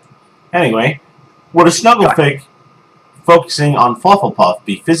 Anyway, would a Snugglefig focusing on Flufflepuff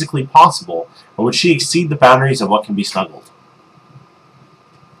be physically possible, or would she exceed the boundaries of what can be snuggled?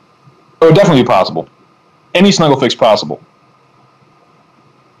 It would definitely be possible. Any Snugglefig's possible.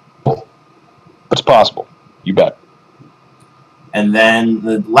 It's possible. You bet. And then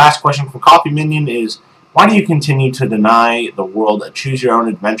the last question from Coffee Minion is, why do you continue to deny the world a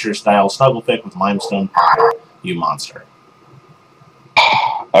choose-your-own-adventure style Snugglefig with limestone pie, you monster?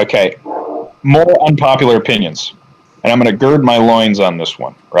 Okay. More unpopular opinions. And I'm going to gird my loins on this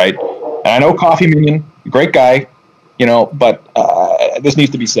one, right? And I know Coffee Minion, great guy, but this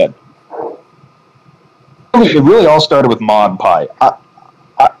needs to be said. It really all started with Maud Pie.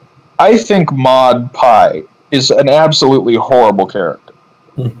 I think Maud Pie is an absolutely horrible character.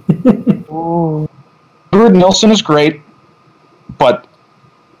 Edward Nilsson is great, but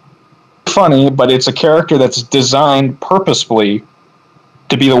funny, but it's a character that's designed purposefully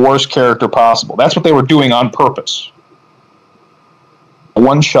to be the worst character possible. That's what they were doing on purpose. A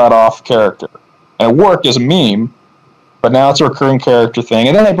one-shot-off character. And it worked as a meme, but now it's a recurring character thing.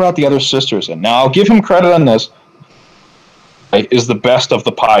 And then they brought the other sisters in. Now, I'll give him credit on this. Is the best of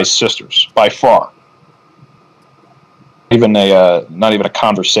the Pie's sisters, by far. Not even a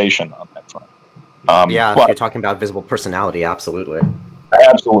conversation on that front. If you're talking about visible personality, absolutely.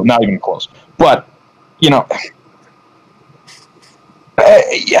 Absolutely, not even close. But,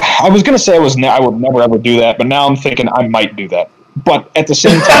 I was going to say I would never ever do that, but now I'm thinking I might do that. But at the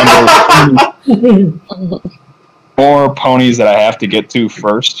same time, there's more ponies that I have to get to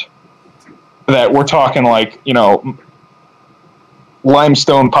first. That we're talking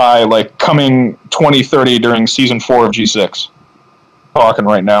Limestone Pie, coming 2030 during season 4 of G6. Talking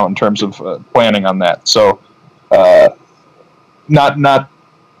right now in terms of planning on that. So, not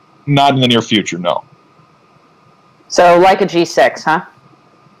in the near future, no. So, like a G6, huh?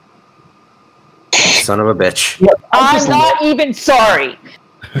 Son of a bitch. I'm not even sorry.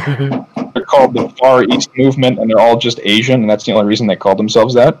 They're called the Far East Movement, and they're all just Asian, and that's the only reason they call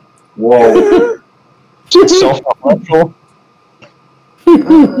themselves that. Whoa. It's self-referential.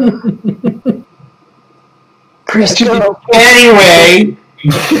 Anyway,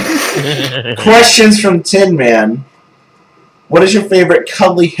 questions from Tin Man. What is your favorite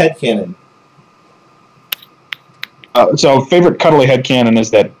cuddly headcanon? So, favorite cuddly headcanon is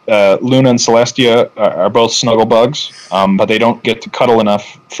that Luna and Celestia are both snuggle bugs, but they don't get to cuddle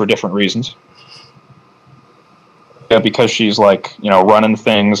enough for different reasons. Yeah, because she's like, running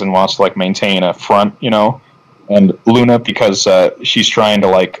things and wants to like maintain a front, and Luna because she's trying to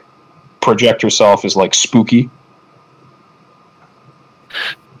like project herself as like spooky.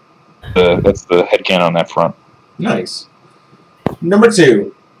 That's the headcanon on that front. Nice. Number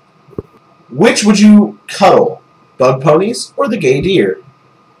 2. Which would you cuddle? Bug ponies or the gay deer?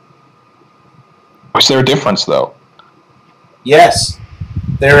 Is there a difference though? Yes,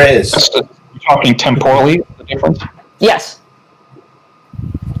 there is. You're talking temporally, the difference? Yes.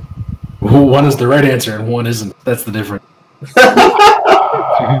 One is the right answer and one isn't. That's the difference.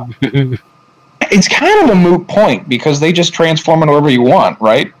 It's kind of a moot point because they just transform into whatever you want,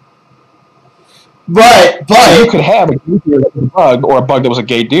 right? But so you could have a gay deer that was a bug or a bug that was a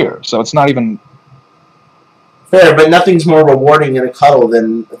gay deer. So it's not even fair. But nothing's more rewarding in a cuddle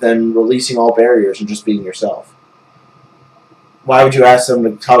than releasing all barriers and just being yourself. Why would you ask them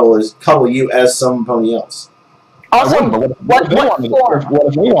to cuddle you as somebody else? Also, what form? What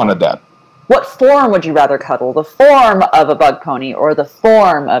if they wanted that? What form would you rather cuddle? The form of a bug pony or the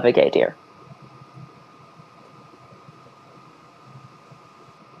form of a gay deer?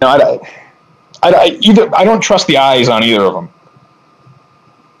 No, I don't trust the eyes on either of them.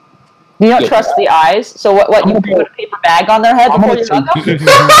 You don't trust the eyes? So what you put a paper bag on their head before you hug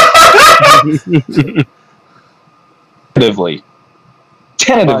them?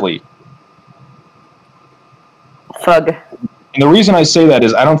 Tentatively. Fug. And the reason I say that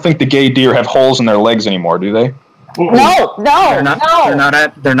is I don't think the gay deer have holes in their legs anymore, do they? No. They're not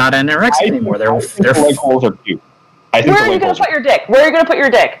anorexic anymore. Their leg holes are cute. Where are you going to put your dick? Where are you going to put your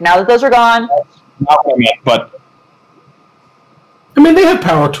dick? Now that those are gone. Not what I meant, but I mean, they have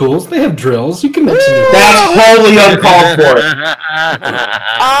power tools. They have drills. You can make some. That's totally uncalled for.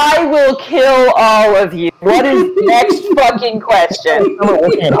 I will kill all of you. What is the next fucking question? I'm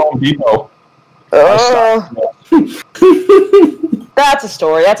working at Home Depot. That's a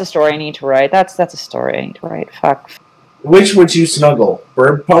story. That's a story I need to write. That's a story I need to write. Fuck. Which would you snuggle?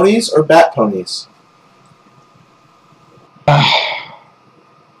 Bird ponies or bat ponies?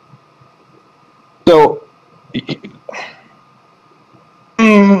 So,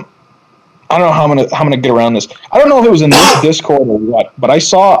 I don't know how I'm gonna get around this. I don't know if it was in this Discord or what, but I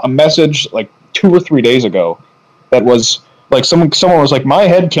saw a message like 2 or 3 days ago that was like someone was like, my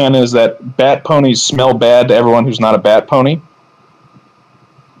headcanon is that bat ponies smell bad to everyone who's not a bat pony.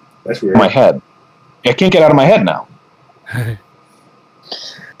 That's weird. My head. I can't get out of my head now.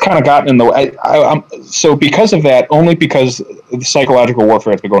 Kind of gotten in the way. So because of that, only because the psychological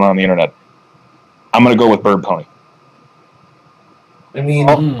warfare that's been going on the internet, I'm going to go with bird pony. I mean,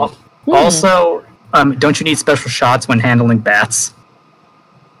 also, don't you need special shots when handling bats?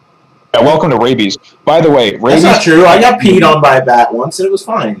 Yeah, welcome to rabies. By the way, rabies. That's not true. I got peed on by a bat once, and it was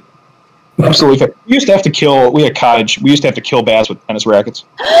fine. Absolutely. We used to have to kill. We had cottage. We used to have to kill bats with tennis rackets.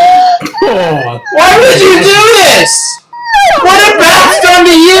 Why would you do this? What have bats done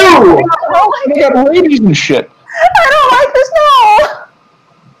to you? They got rabies and shit. I don't like this. No.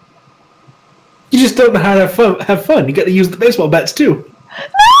 You just don't know how to have fun. You got to use the baseball bats too.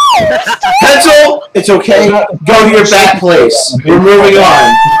 Pencil, it's okay. Go to your bat place. We're moving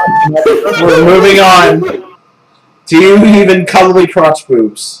on. We're moving on. Do you even cuddly crotch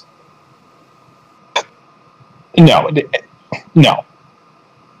boobs? No. But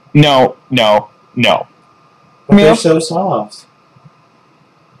they're so soft.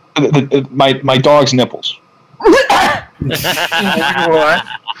 My dog's nipples. What?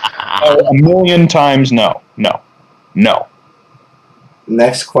 A million times no.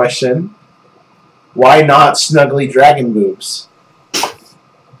 Next question. Why not snuggly dragon boobs?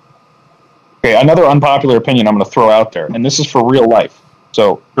 Okay, another unpopular opinion I'm going to throw out there, and this is for real life.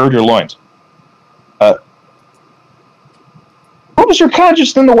 So, gird your loins. What is your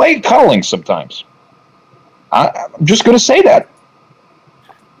conscience in the way of cuddling sometimes? I'm just going to say that.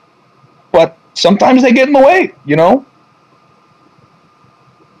 But sometimes they get in the way, you know?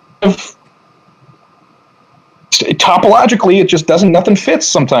 Topologically, it just doesn't, nothing fits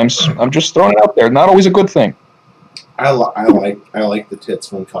sometimes. I'm just throwing it out there. Not always a good thing. I like the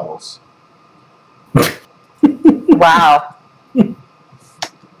tits when cuddles. Wow. Am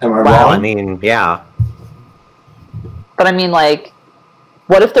I Well, wrong? I mean, yeah. But I mean, like,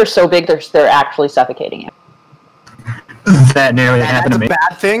 what if they're so big they're actually suffocating you? That nearly happened to me.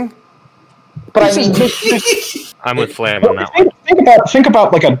 Bad thing. But I mean, I'm with Flam on that one. Think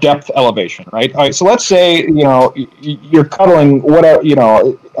about like a depth elevation, right? All right. So let's say you're cuddling whatever.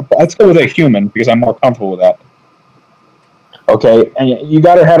 Let's go with a human because I'm more comfortable with that. Okay, and you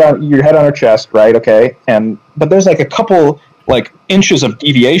got your head on her chest, right? Okay, but there's like a couple like inches of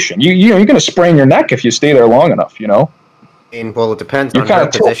deviation. You're going to sprain your neck if you stay there long enough. Well, it depends on her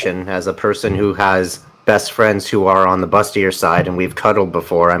position. As a person who has best friends who are on the bustier side, and we've cuddled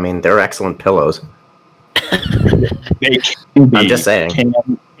before. I mean, they're excellent pillows. I'm just saying.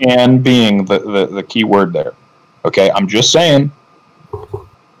 Can being the key word there. Okay, I'm just saying.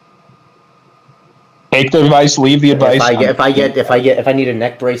 Take the advice, leave the advice. If I need a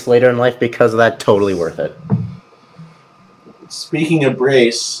neck brace later in life because of that, totally worth it. Speaking of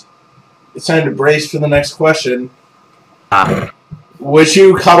brace, it's time to brace for the next question. Would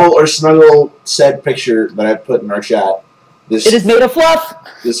you cuddle or snuggle said picture that I put in our chat? it is made of fluff.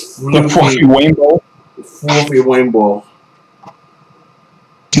 This The fluffy rainbow. fluffy rainbow.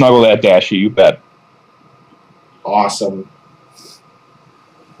 Snuggle that, Dashy, you bet. Awesome.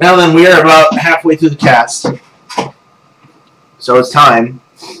 Now then, we are about halfway through the cast. So it's time.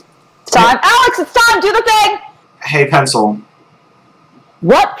 It's time. Alex, it's time. Do the thing. Hey, Pencil.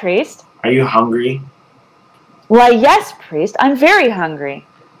 What, Priest? Are you hungry? Why, yes, Priest. I'm very hungry.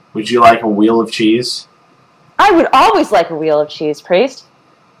 Would you like a wheel of cheese? I would always like a wheel of cheese, Priest.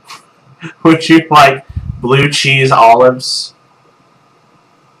 Would you like blue cheese olives?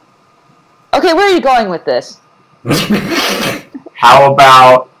 Okay, where are you going with this? How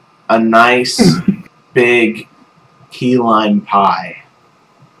about a nice big key lime pie?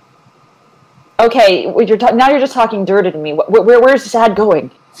 Okay, now you're just talking dirty to me. Where's this ad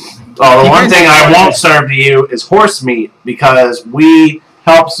going? Well, the one thing I won't serve to you is horse meat because we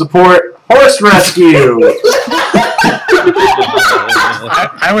help support horse rescue.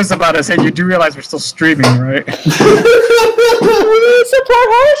 I was about to say, you do realize we're still streaming, right? We support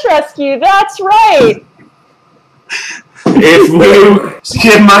horse rescue. That's right. If you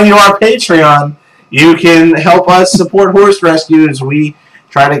give money to our Patreon, you can help us support horse rescue as we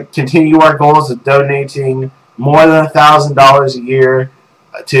try to continue our goals of donating more than $1,000 a year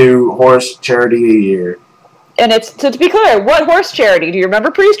to horse charity a year. And it's to be clear, what horse charity? Do you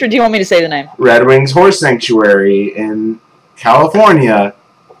remember, Priest, or do you want me to say the name? Red Wings Horse Sanctuary in California.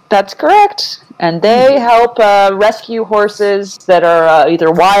 That's correct. And they help rescue horses that are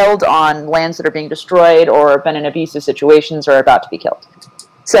either wild on lands that are being destroyed or have been in abusive situations or are about to be killed.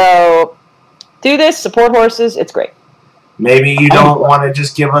 So do this, support horses, it's great. Maybe you don't want to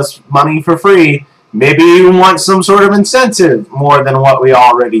just give us money for free. Maybe you want some sort of incentive more than what we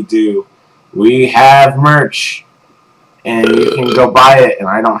already do. We have merch, and you can go buy it, and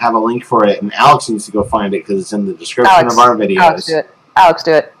I don't have a link for it, and Alex needs to go find it because it's in the description of our videos. Alex, do it. Alex,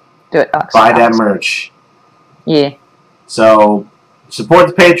 do it. Do it, Alex. Buy that merch. Yeah. So, support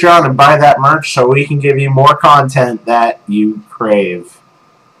the Patreon and buy that merch so we can give you more content that you crave.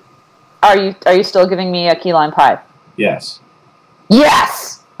 Are you still giving me a key lime pie? Yes.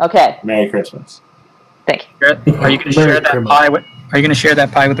 Yes! Okay. Merry Christmas. Thank you. Are you going to share that pie with? Are you going to share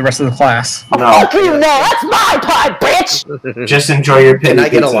that pie with the rest of the class? No. Fuck you, no! That's my pie, bitch! Just enjoy your pizza. Can I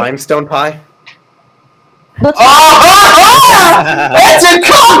get a limestone pie? That's a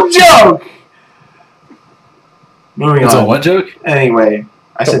cum joke! Moving It's on. a what joke? Anyway,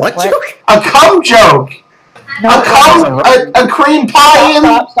 I said what joke? a cum joke. No, A cream pie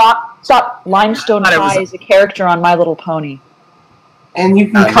Stop. Limestone Pie is a character on My Little Pony. and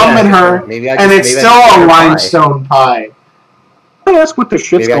you can cum in her, and it's still a limestone pie. That's what the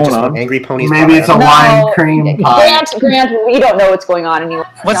shit's Maybe I going just on. want Angry Ponies Maybe pie. it's a lime cream pie. Grant, we don't know what's going on anymore.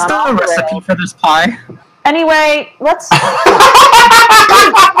 What's the recipe for this pie? Anyway, let's...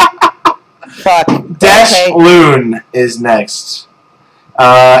 Fuck. Dash Okay. Loon is next.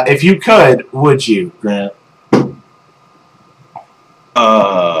 If you could, would you, Grant?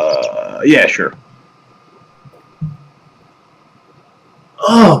 Yeah, sure.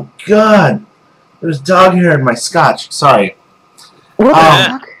 Oh, God. There's dog hair in my scotch. Sorry. What the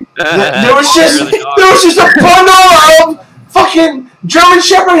fuck? There was just a bundle of fucking German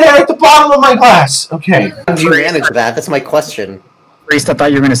Shepherd hair at the bottom of my glass. Okay. How do you manage that? That's my question. Priest, I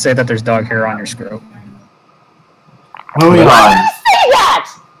thought you were going to say that there's dog hair on your screw. Moving on. Say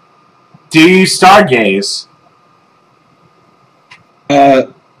that! Do you stargaze?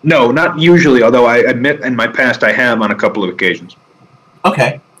 No, not usually, although I admit in my past I have on a couple of occasions.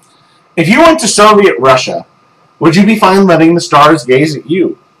 Okay. If you went to Soviet Russia, would you be fine letting the stars gaze at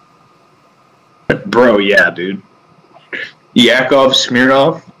you? Bro, yeah, dude. Yakov,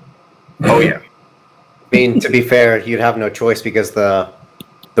 Smirnov. Oh, yeah. I mean, to be fair, you'd have no choice because the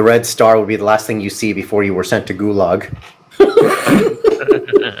red star would be the last thing you see before you were sent to Gulag.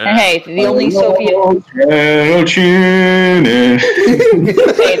 Hey, the only Soviet.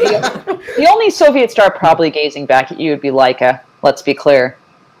 The only Soviet star probably gazing back at you would be Laika. Let's be clear.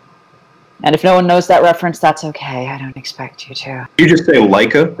 And if no one knows that reference, that's okay. I don't expect you to. You just say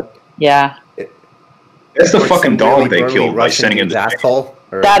Laika? Yeah. That's the fucking dog they killed by sending him to asshole.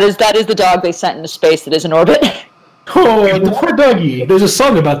 That is the dog they sent into space that is in orbit. Oh, the poor doggy. There's a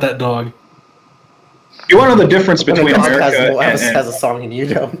song about that dog. You want to know the difference between America has a song and you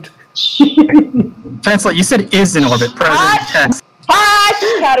don't. Chancellor, you said is in orbit. Hush!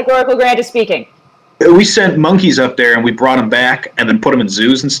 Categorical Grant is speaking. We sent monkeys up there and we brought them back and then put them in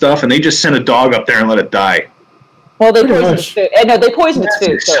zoos and stuff, and they just sent a dog up there and let it die. Well, they poisoned its food. No, they poisoned its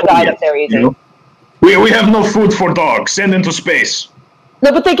food, so it died up there easy. You know? We have no food for dogs. Send into space.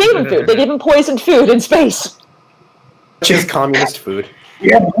 No, but they gave him food. They gave him poisoned food in space. Which is communist food. We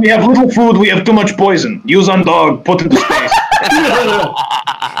have little food. We have too much poison. Use on dog. Put into space.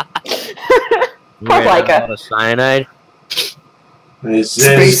 Poor Laika. Cyanide. This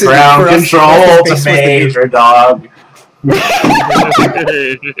Space is ground control to space Major Dog. For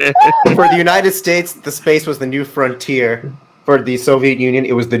the United States, the space was the new frontier. For the Soviet Union,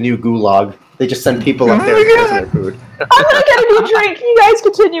 it was the new Gulag. They just send people up there to poison their food. I'm gonna get a new drink. You guys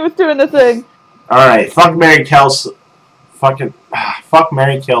continue with doing the thing. All right, fuck Mary Kill,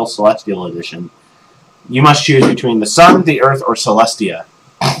 Celestial Edition. You must choose between the Sun, the Earth, or Celestia.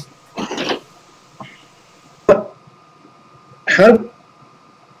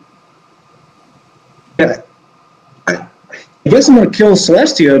 I guess I'm gonna kill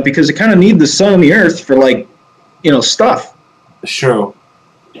Celestia because I kind of need the sun and the earth for stuff. Sure.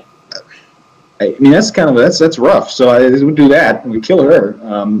 I mean that's rough. So I would do that. We kill her.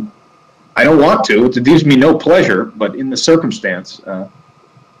 I don't want to. It gives me no pleasure, but in the circumstance,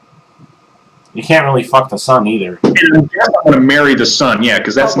 you can't really fuck the sun either. And I guess I'm gonna marry the sun. Yeah,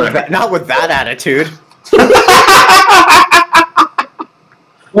 because that's not with that attitude.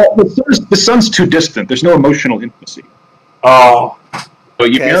 Well, the sun's too distant. There's no emotional intimacy. Oh. So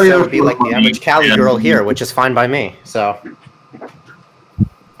you marry that her would be like the average Cali girl here, which is fine by me. So.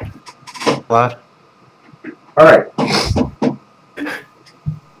 What? All right.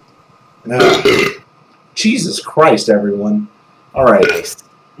 Jesus Christ, everyone. All right.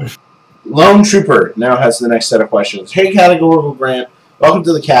 Lone Trooper now has the next set of questions. Hey, Categorical Grant. Welcome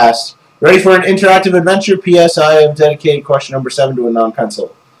to the cast. Ready for an interactive adventure? P.S. I have dedicated question number 7 to a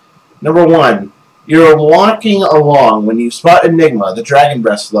non-pencil. Number 1. You're walking along when you spot Enigma, the dragon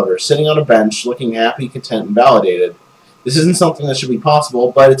breast lover, sitting on a bench, looking happy, content, and validated. This isn't something that should be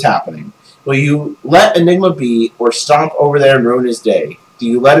possible, but it's happening. Will you let Enigma be, or stomp over there and ruin his day? Do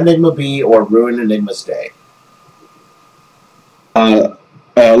you let Enigma be, or ruin Enigma's day? Let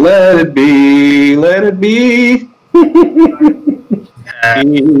it be, let it be.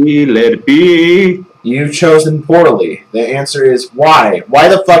 Let it be. You've chosen poorly. The answer is why? Why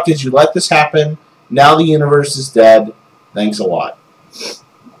the fuck did you let this happen? Now the universe is dead. Thanks a lot.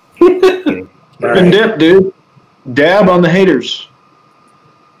 Right. Dip, dude. Dab on the haters.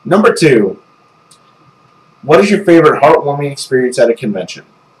 Number 2. What is your favorite heartwarming experience at a convention?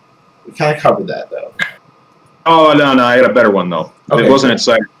 We kind of covered that, though. Oh, no, I had a better one, though. Okay. It wasn't at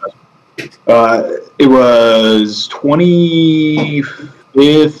CyberFest. It was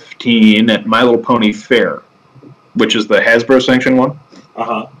 2015 at My Little Pony Fair, which is the Hasbro sanctioned one.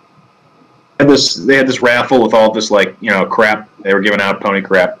 Uh-huh. They had this raffle with all this, crap. They were giving out pony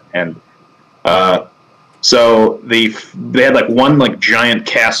crap. And so they had, one, giant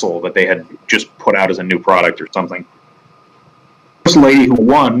castle that they had just put out as a new product or something. This lady who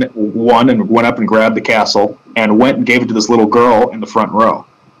won and went up and grabbed the castle and went and gave it to this little girl in the front row.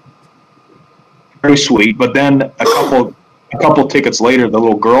 Very sweet. But then a couple tickets later, the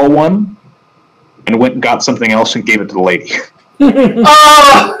little girl won and went and got something else and gave it to the lady.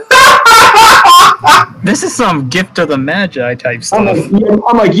 Oh! This is some gift of the Magi type stuff.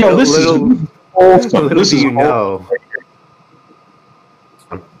 I'm like, yo, this is awesome. This is know.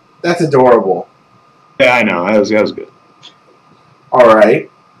 That's adorable. Yeah, I know. That was good. All right.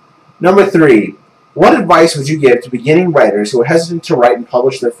 Number 3. What advice would you give to beginning writers who are hesitant to write and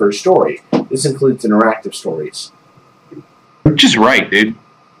publish their first story? This includes interactive stories. Just write, dude.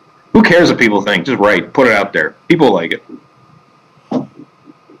 Who cares what people think? Just write. Put it out there. People like it.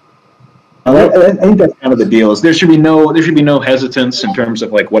 I think that's kind of the deal. Is there should be no hesitance in terms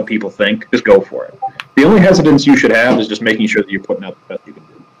of what people think. Just go for it. The only hesitance you should have is just making sure that you're putting out the best you can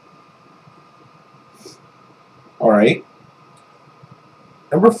do. All right.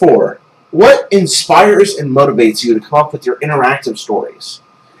 Number 4. What inspires and motivates you to come up with your interactive stories?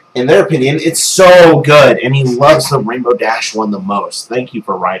 In their opinion, it's so good, and he loves the Rainbow Dash one the most. Thank you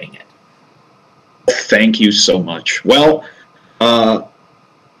for writing it. Thank you so much. Well,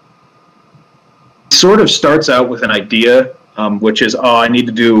 sort of starts out with an idea, which is, I need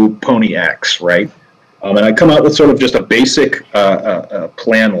to do Pony X, right? And I come out with sort of just a basic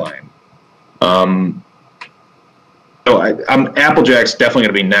plan line. So Applejack's definitely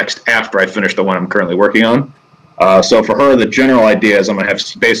going to be next after I finish the one I'm currently working on. So for her, the general idea is I'm going to have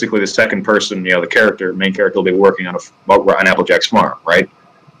basically the second person, the main character will be working on Applejack's farm, right?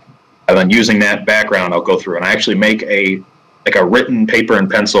 And then using that background, I'll go through and I actually make a written paper and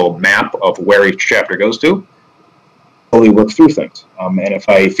pencil map of where each chapter goes to. Slowly work through things. And if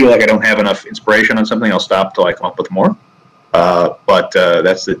I feel like I don't have enough inspiration on something, I'll stop till I come up with more. But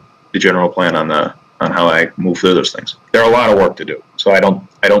that's the general plan on how I move through those things. They're a lot of work to do, so I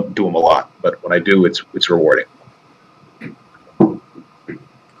don't do them a lot. But when I do, it's rewarding.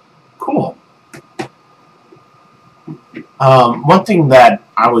 Cool. One thing that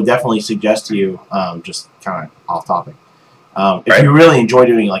I would definitely suggest to you, just kind of off topic, if you really enjoy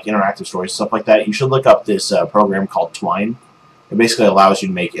doing like interactive stories, stuff like that, you should look up this program called Twine. It basically allows you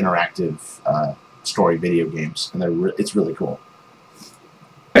to make interactive story video games, and it's really cool.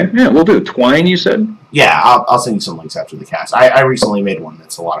 Okay, yeah, we'll do Twine, you said? Yeah, I'll send you some links after the cast. I recently made one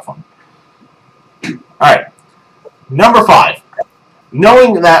that's a lot of fun. Alright. Number 5.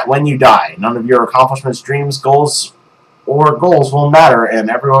 Knowing that when you die, none of your accomplishments, dreams, goals will matter, and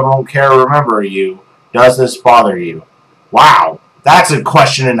everyone won't care or remember you. Does this bother you? Wow, that's a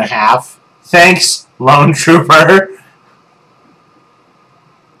question and a half. Thanks, Lone Trooper.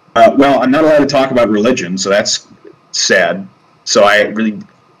 Well, I'm not allowed to talk about religion, so that's sad. So I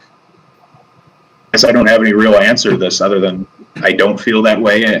guess I don't have any real answer to this other than I don't feel that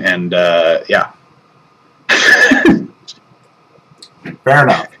way, and yeah. Fair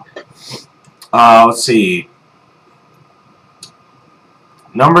enough. Let's see.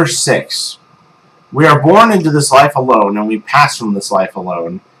 Number 6. We are born into this life alone, and we pass from this life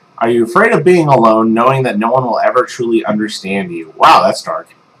alone. Are you afraid of being alone, knowing that no one will ever truly understand you? Wow, that's dark.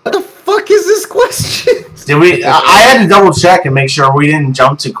 What the fuck is this question? Did we? I had to double check and make sure we didn't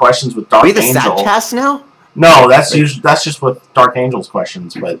jump to questions with Dark Angel. Angel. Are we the Satcast now? No, that's just with Dark Angel's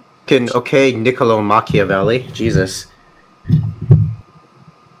questions. But okay, Niccolo Machiavelli. Jesus.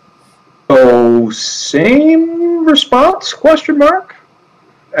 Oh, same response? Question mark?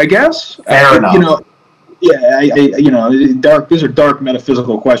 I guess. Fair enough. Dark. These are dark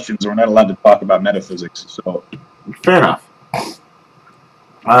metaphysical questions. We're not allowed to talk about metaphysics. So fair enough.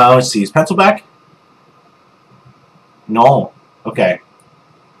 Let's see. Is pencil back? No. Okay.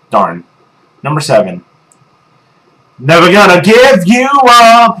 Darn. Number 7. Never gonna give you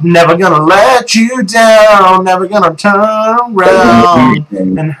up. Never gonna let you down. Never gonna turn around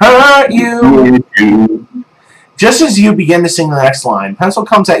and hurt you. Just as you begin to sing the next line, Pencil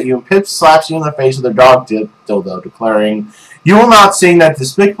comes at you and Pip slaps you in the face with her dog dildo, declaring, "You will not sing that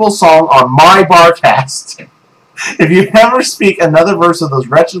despicable song on my Barcast. If you ever speak another verse of those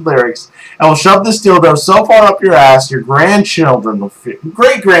wretched lyrics, I will shove this dildo so far up your ass, your great-grandchildren will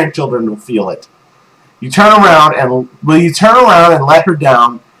feel it. Will you turn around and let her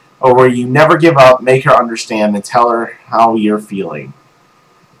down, or will you never give up, make her understand, and tell her how you're feeling?"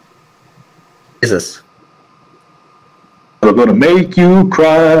 Jesus. Never gonna make you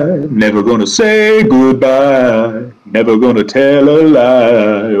cry, never gonna say goodbye, never gonna tell a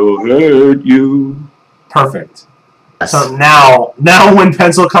lie or hurt you. Perfect. So now when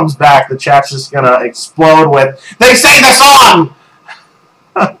Pencil comes back, the chat's just gonna explode with, "They say the song!"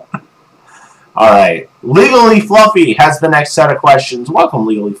 Alright. Legally Fluffy has the next set of questions. Welcome,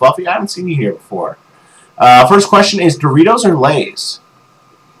 Legally Fluffy. I haven't seen you here before. First question is Doritos or Lay's?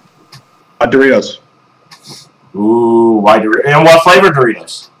 Doritos. Ooh, why Doritos? And what flavor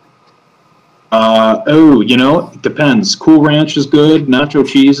Doritos? It depends. Cool Ranch is good. Nacho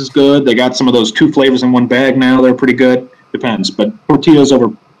cheese is good. They got some of those 2 flavors in one bag now. They're pretty good. Depends. But tortillas over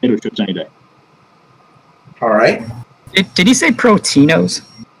potato chips any day. All right. Did he say Protinos?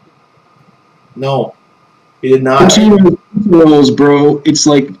 No, he did not. Totinos, bro. It's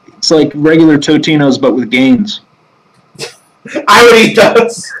like regular Totinos, but with gains. I would eat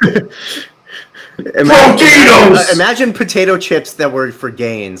those. Imagine potato chips that were for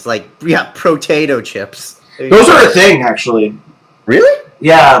gains. Potato chips. Those are a thing, actually. Really?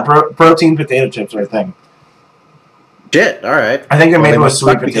 Yeah, protein potato chips are a thing. Shit, alright. I think they're made with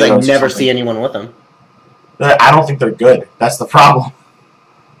sweet potatoes. I never see anyone with them. I don't think they're good. That's the problem.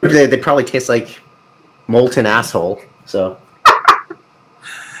 They probably taste like molten asshole, so.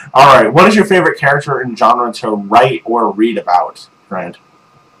 All right. What is your favorite character and genre to write or read about, Grant?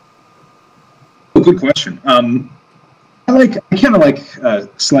 Good question. I kind of like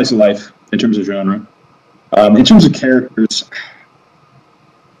slice of life in terms of genre. In terms of characters,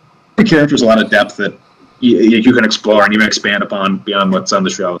 the characters a lot of depth that you can explore and even expand upon beyond what's on the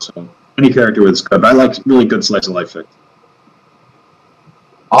show. So any character is good. But I like really good slice of life fic.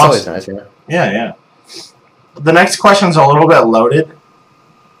 Awesome. Always nice, Yeah. The next question's a little bit loaded.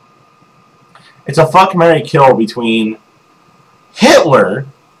 It's a fuck, marry, kill between Hitler,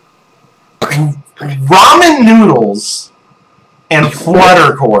 ramen noodles, and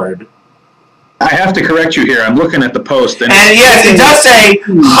fluttercord. I have to correct you here. I'm looking at the post. And yes, it does say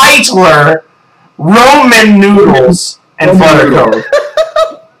Hitler, Roman noodles, and fluttercord.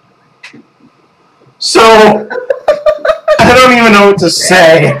 So, I don't even know what to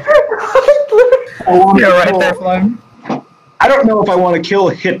say. Yeah, right there, Flame. I don't know if I want to kill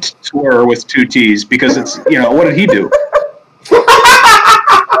Hitler with 2 T's because it's, what did he do? He's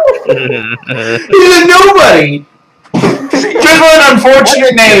a nobody. Just an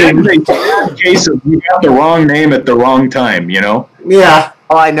unfortunate name. Case of you got the wrong name at the wrong time, Yeah.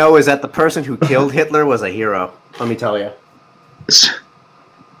 All I know is that the person who killed Hitler was a hero. Let me tell you.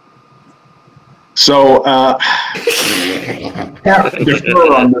 So,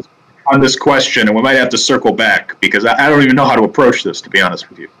 defer on this question, and we might have to circle back because I don't even know how to approach this, to be honest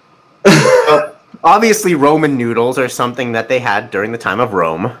with you. Obviously, Roman noodles are something that they had during the time of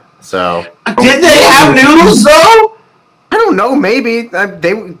Rome. So Did they have noodles though? I don't know. Maybe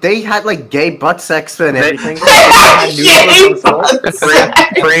they had like gay butt sex and everything.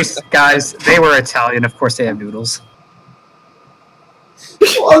 Brace, guys. They were Italian. Of course, they have noodles.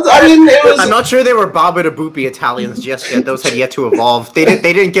 Well, I mean, I'm not sure they were Baba da Boopy Italians just yet. Those had yet to evolve. They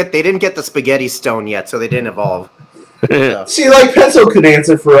didn't get the spaghetti stone yet, so they didn't evolve. So. See, like Pencil could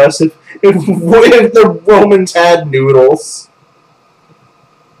answer for us if the Romans had noodles.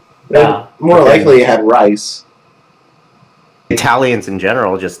 Yeah. More likely it had rice. Italians in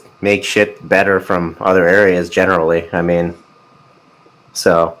general just make shit better from other areas generally. I mean,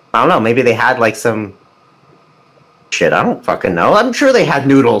 so I don't know. Maybe they had like some shit. I don't fucking know. I'm sure they had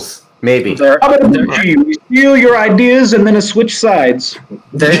noodles. Maybe. We steal your ideas and then switch sides.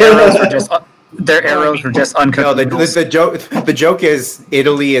 Their arrows were just uncooked. No, the joke is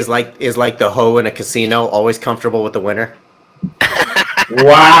Italy is like the hoe in a casino, always comfortable with the winner.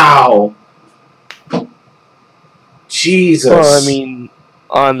 Wow. Jesus. Well, I mean,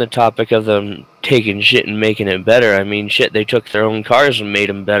 on the topic of them taking shit and making it better, I mean, shit, they took their own cars and made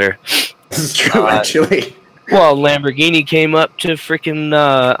them better. This is true, actually. Well, Lamborghini came up to freaking,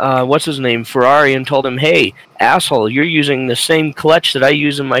 what's his name, Ferrari, and told him, hey, asshole, you're using the same clutch that I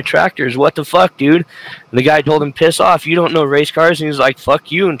use in my tractors. What the fuck, dude? And the guy told him, piss off, you don't know race cars. And he's like,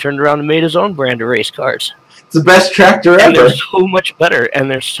 fuck you, and turned around and made his own brand of race cars. It's the best tractor and ever. They're so much better,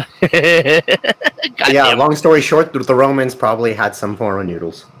 and they're so yeah, long story short, the Romans probably had some form of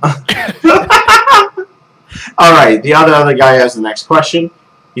noodles. All right, the other guy has the next question.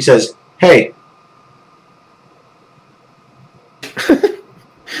 He says, hey.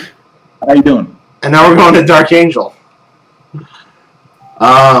 How you doing? And now we're going to Dark Angel.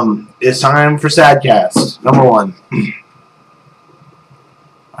 It's time for Sadcast. Number 1.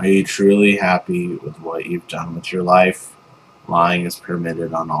 Are you truly happy with what you've done with your life? Lying is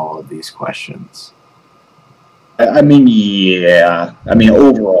permitted on all of these questions. I mean, yeah. I mean,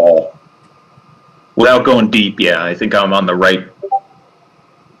 overall. Without going deep, yeah, I think I'm on the right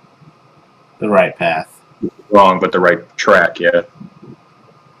path. Wrong, but the right track, yeah.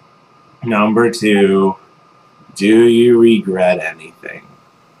 Number 2, do you regret anything?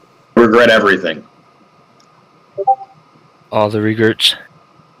 Regret everything. All the regrets.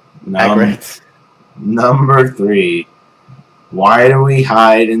 Number 3, why do we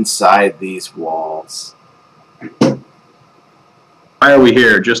hide inside these walls? Why are we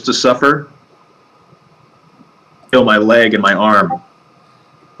here? Just to suffer? Kill my leg and my arm.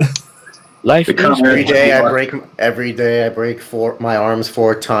 Life every day I break my arms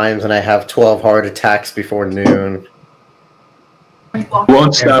 4 times, and I have 12 heart attacks before noon.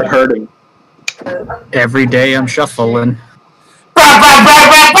 Won't stop hurting. Every day I'm shuffling.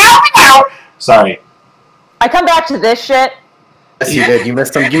 Sorry. I come back to this shit. Yes, you did. You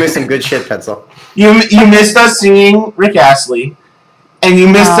missed some good shit, Pencil. You missed us singing Rick Astley, and you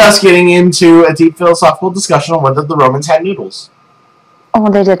missed us getting into a deep philosophical discussion on whether the Romans had noodles. Oh,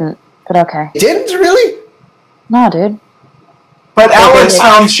 they didn't. But okay. Didn't really? No, dude. But Alex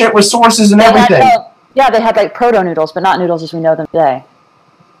found shit with sources and everything. Yeah, they had like proto noodles, but not noodles as we know them today.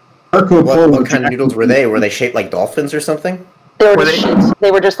 What kind of noodles were they? Were they shaped like dolphins or something? They were just sheets.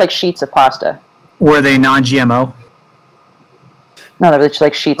 They were just like sheets of pasta. Were they non-GMO? No, they were just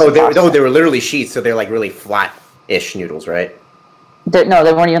like sheets. They were literally sheets, so they're like really flat-ish noodles, right? No,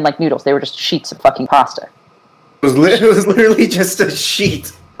 they weren't even like noodles. They were just sheets of fucking pasta. It was literally just a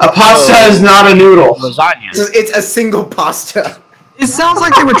sheet. A pasta is not a noodle. Lasagna. It's a single pasta. It sounds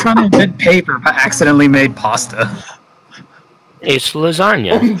like they were trying to invent paper, but accidentally made pasta. It's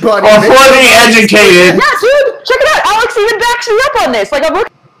lasagna. But for the educated. Yeah, dude, check it out. Alex even backs me up on this. Like I'm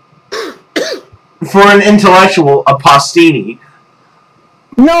looking. For an intellectual, a pastini.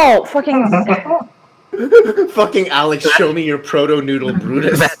 No, fucking. Fucking Alex, show me your proto-noodle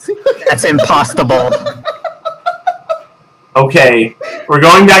Brutus. That's impossible. Okay, we're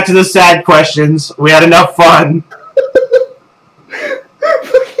going back to the sad questions. We had enough fun.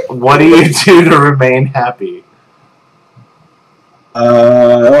 What do you do to remain happy?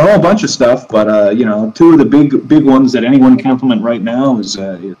 A whole bunch of stuff, but two of the big ones that anyone can implement right now is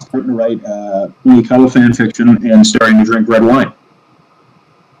starting to write really color fan fiction and starting to drink red wine.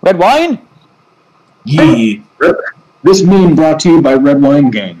 Red wine? Yee. This meme brought to you by Red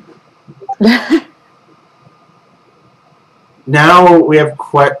Wine Gang. Now we have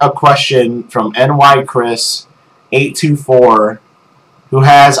a question from NYChris824, who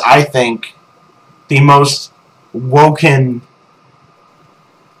has, I think, the most woken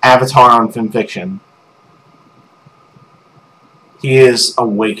avatar on FimFiction. He is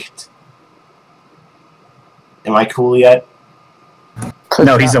awaked. Am I cool yet?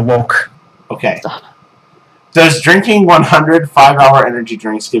 No, he's awoke. Okay. Does drinking 100 5-hour energy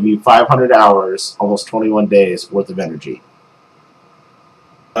drinks give you 500 hours, almost 21 days, worth of energy?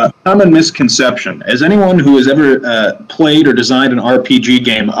 Common misconception. As anyone who has ever played or designed an RPG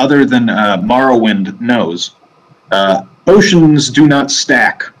game other than Morrowind knows, oceans do not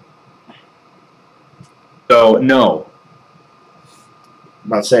stack. So, no.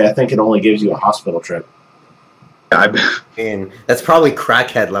 I'm about to say, I think it only gives you a hospital trip. I mean, that's probably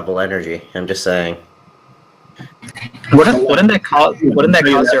crackhead level energy. I'm just saying. Wouldn't that cause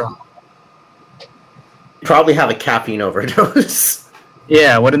your... Probably have a caffeine overdose.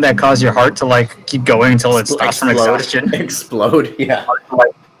 Yeah, wouldn't that cause your heart to like keep going until it stops from exhaustion? Explode, yeah.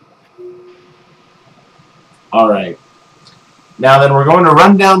 Alright. Now then, we're going to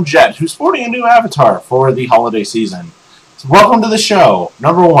run down Jet, who's sporting a new avatar for the holiday season. So welcome to the show.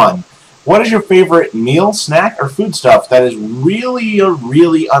 Number 1. What is your favorite meal, snack, or foodstuff that is really,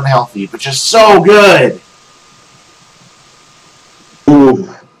 really unhealthy, but just so good? Ooh.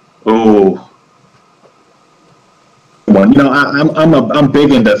 One. I'm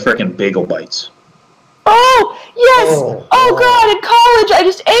big into frickin' bagel bites. Oh, yes! Oh, God, in college I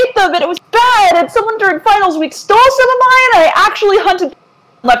just ate them and it was bad, and someone during finals week stole some of mine and I actually hunted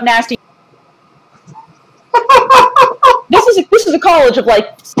left nasty. This is a college of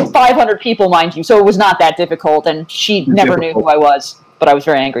like 500 people, mind you, so it was not that difficult, and she never knew who I was, but I was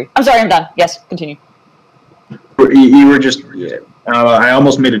very angry. I'm sorry, I'm done. Yes, continue. You were just... I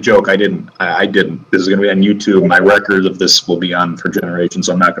almost made a joke. I didn't. I didn't. This is going to be on YouTube. My record of this will be on for generations,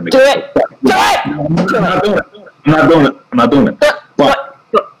 so I'm not going to make it. Do it! I'm not doing it. But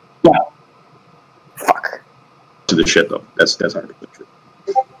fuck. To the shit, though. That's hard.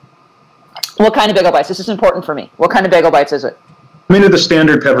 What kind of bagel bites? This is important for me. What kind of bagel bites is it? I'm into the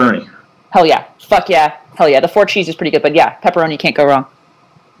standard pepperoni. Hell yeah. Fuck yeah. Hell yeah. The 4 cheese is pretty good, but yeah, pepperoni can't go wrong.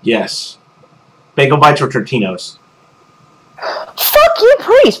 Yes. Bagel bites or Tortinos? Fuck you,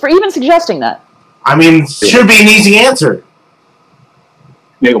 Priest, for even suggesting that. I mean, should be an easy answer.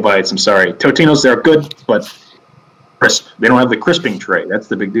 Bagel bites, I'm sorry. Totino's, they're good, but crisp. They don't have the crisping tray. That's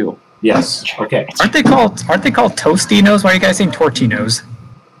the big deal. Yes. Okay. Aren't they called Tostinos? Why are you guys saying Tortinos?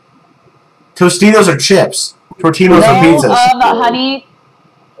 Tostitos are chips. Tortinos are pizzas. Honey,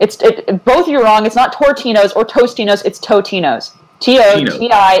 both of you are wrong. It's not Tortinos or Tostinos. It's Totinos.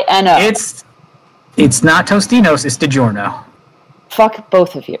 Totino. It's not Tostinos. It's DiGiorno. Fuck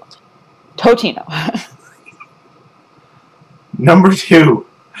both of you. Totino. Number 2.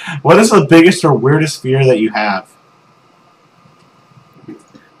 What is the biggest or weirdest fear that you have?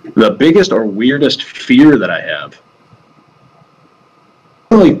 The biggest or weirdest fear that I have?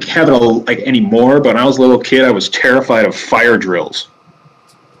 I don't really have it anymore, but when I was a little kid, I was terrified of fire drills.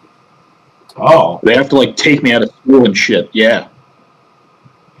 Oh. They have to take me out of school and shit. Yeah.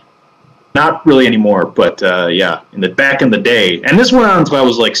 Not really anymore, but yeah, back in the day. And this went on until I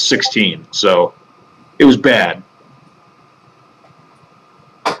was 16, so it was bad.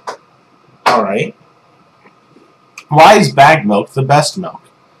 All right. Why is bagged milk the best milk?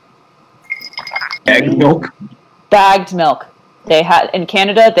 Bagged milk? Bagged milk. In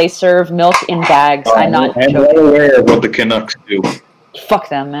Canada, they serve milk in bags. I'm not I'm joking. well aware of what the Canucks do. too. Fuck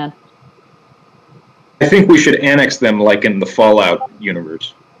them, man. I think we should annex them like in the Fallout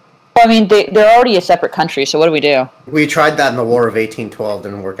universe. Well, I mean, they're already a separate country, so what do we do? We tried that in the War of 1812.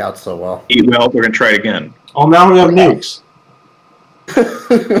 Didn't work out so well. Well, we're going to try it again. Oh, now we have nukes.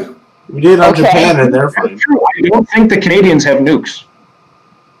 We did on Japan, and they're fine. True. I don't think the Canadians have nukes.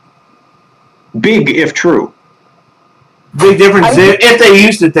 Big, if true. Big difference. If they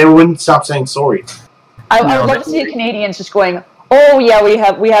used it, they wouldn't stop saying sorry. I would love to see the Canadians just going, "Oh yeah, we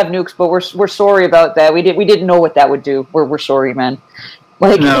have nukes, but we're sorry about that. We didn't know what that would do. We're sorry, man."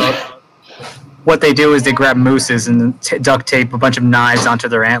 Like, No. What they do is they grab mooses and duct tape a bunch of knives onto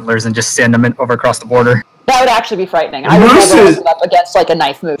their antlers and just send them over across the border. that would actually be frightening. I would never hold them up against like a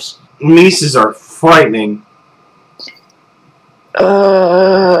knife moose. Mooses are frightening.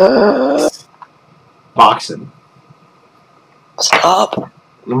 Boxing. Stop.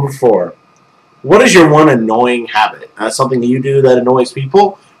 Number 4. What is your one annoying habit? Something that you do that annoys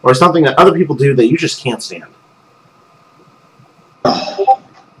people, or something that other people do that you just can't stand?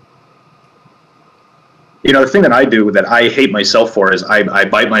 You know, the thing that I do that I hate myself for is I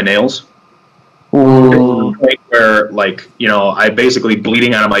bite my nails. Ooh. Where, like, you know, I'm basically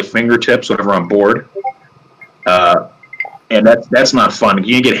bleeding out of my fingertips whenever I'm bored. And that's not fun.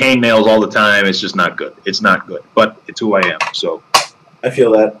 You get hangnails all the time. It's just not good. It's not good. But it's who I am, so. I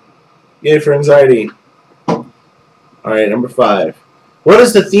feel that. Yay for anxiety. Alright, number 5. What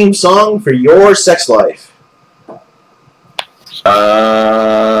is the theme song for your sex life?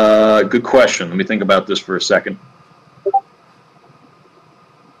 Good question. Let me think about this for a second.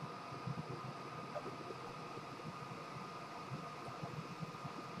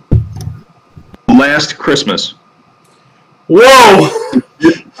 Last Christmas. Whoa!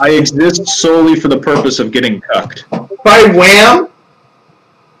 I exist solely for the purpose of getting cucked. By Wham?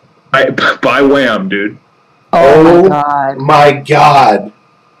 By Wham, dude. Oh my god. My god.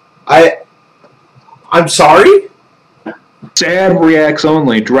 I'm sorry? Sad reacts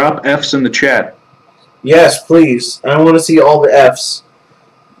only. Drop F's in the chat. Yes, please. I want to see all the F's.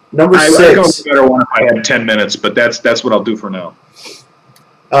 Number 6. I go with a better one if I had 10 minutes, but that's what I'll do for now.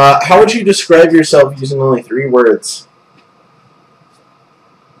 How would you describe yourself using only 3 words?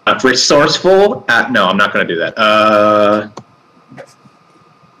 Resourceful? No, I'm not going to do that.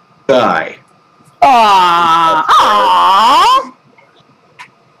 Guy. Aww.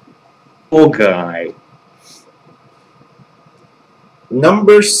 Cool guy.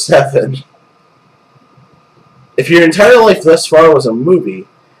 Number 7. If your entire life thus far was a movie,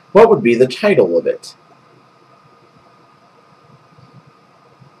 what would be the title of it?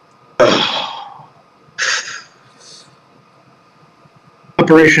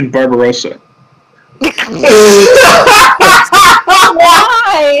 Operation Barbarossa.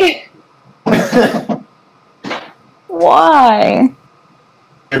 Why? Why?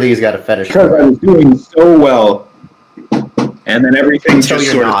 Clearly he's got a fetish Because for I it. was doing so well, and then everything Until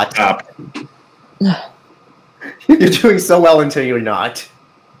just you're sort not. of stopped. You're doing so well until you're not.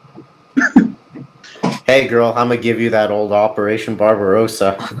 Hey girl, I'm gonna give you that old Operation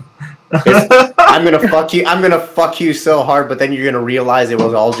Barbarossa. I'm gonna fuck you. I'm gonna fuck you so hard, but then you're gonna realize it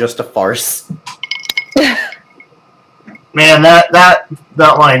was all just a farce. Man, that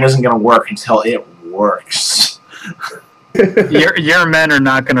line isn't going to work until it works. Your men are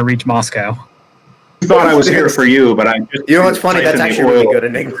not going to reach Moscow. I thought I was here for you, but I just... You know what's funny? That's actually a really good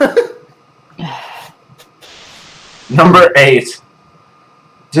enigma. Number 8.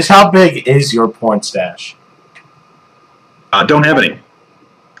 Just how big is your porn stash? Don't have any.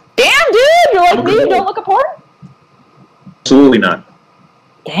 Damn, dude, you're like me. You don't look at porn. Absolutely not.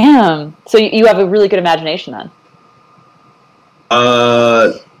 Damn. So you have a really good imagination then.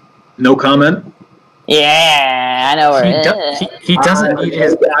 No comment. Yeah, I know where it is. He doesn't need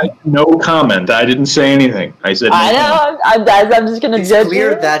his. No comment. I didn't say anything. I said. I know. I'm just gonna It's judge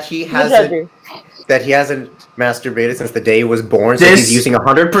clear you. that he I'm gonna judge hasn't you. masturbated since the day he was born. So This- he's using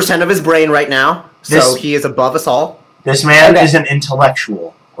 100% of his brain right now. So This- he is above us all. This man Okay. is an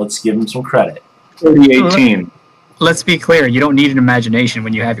intellectual. Let's give him some credit. 2018. Let's be clear. You don't need an imagination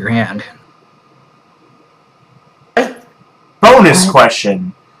when you have your hand. Bonus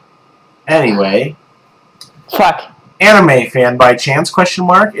question. Anyway, Fuck. anime fan by chance? Question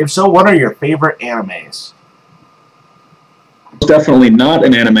mark. If so, what are your favorite animes? Definitely not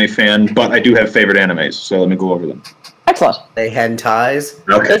an anime fan, but I do have favorite animes, so let me go over them. Excellent. They hentais.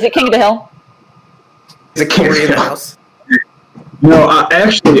 Okay. Is it King of the Hill? Is it Korean Mouse? No,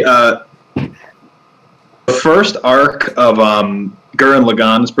 actually, the first arc of Gurren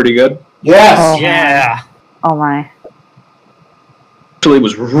Lagann is pretty good. Yes. Oh. Yeah. Oh my. Actually,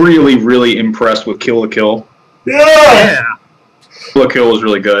 was really, really impressed with Kill la Kill. Yeah. Yeah. Kill was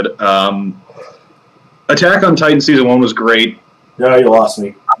really good. Attack on Titan season 1 was great. No, you lost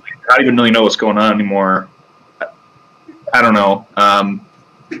me. I don't even really know what's going on anymore. I don't know.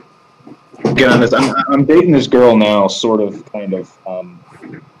 Get on this. I'm dating this girl now, sort of, kind of.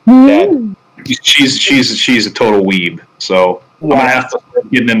 That she's a total weeb. So I'm gonna have to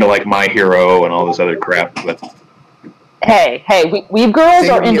start getting into like My Hero and all this other crap. But Hey, weeb girls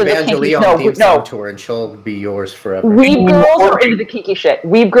are into the kinky. No. Tour and she'll be yours forever. Weeb girls are into the kinky shit.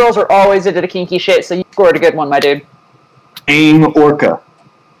 Weeb girls are always into the kinky shit. So you scored a good one, my dude. Aim Orca.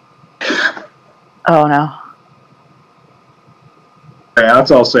 Oh no. Yeah, that's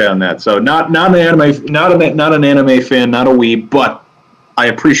all I'll say on that. So not an anime, not an anime fan, not a weeb, but I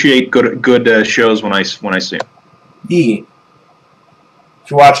appreciate good shows when I see them. Did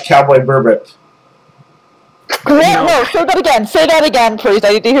you watch Cowboy Bebop? Grant, no, say that again. Say that again, please.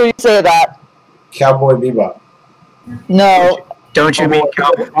 I need to hear you say that. Cowboy Bebop. No. Don't you mean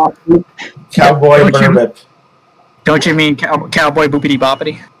Cowboy Bebop? Bebop. Don't you mean Cowboy Boopity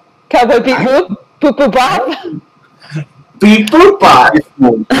Boppity? Cowboy Beep Boop? Boop Boop Bop? Beep Boop Bop.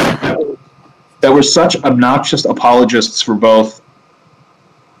 There were such obnoxious apologists for both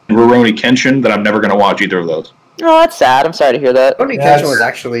Rurouni Kenshin that I'm never going to watch either of those. Oh, that's sad. I'm sorry to hear that. Rurouni Kenshin was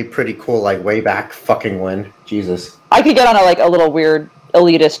actually pretty cool, like way back fucking when. Jesus. I could get on a little weird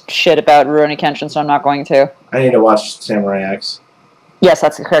elitist shit about Rurouni Kenshin, so I'm not going to. I need to watch Samurai X. Yes,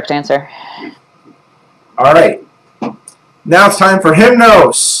 that's the correct answer. All right. Now it's time for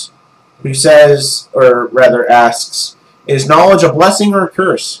Hymnos, who says, or rather asks, is knowledge a blessing or a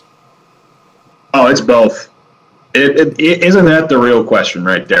curse? Oh, it's both. It isn't that the real question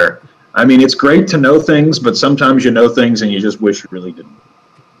right there? I mean, it's great to know things, but sometimes you know things and you just wish you really didn't.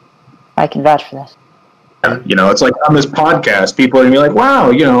 I can vouch for this. You know, it's like on this podcast, people are going to be like,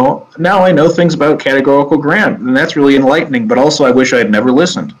 wow, you know, now I know things about Categorical Grant, and that's really enlightening, but also I wish I had never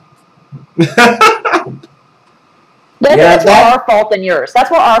listened. That's more our fault than yours.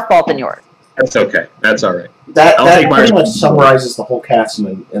 That's more our fault than yours. That's okay. That's all right. That pretty much summarizes the whole cast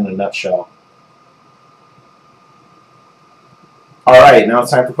in a nutshell. All right, now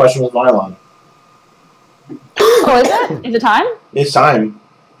it's time for questions with Vylon. Oh, is it? Is it time? It's time.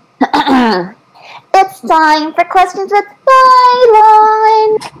 It's time for questions with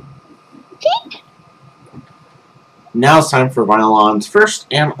Vylon. Now it's time for Vylon's first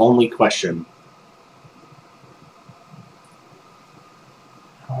and only question.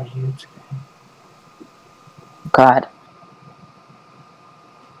 How are you today? God.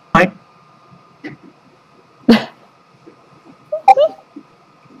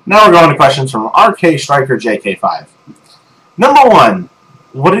 Now we're going to questions from RK Striker JK5. Number 1,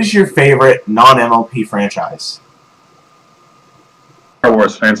 what is your favorite non-MLP franchise? Star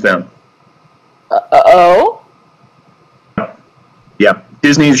Wars, hands down. Oh? Yeah,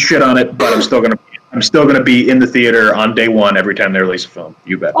 Disney's shit on it, but I'm still gonna be in the theater on day one every time they release a film.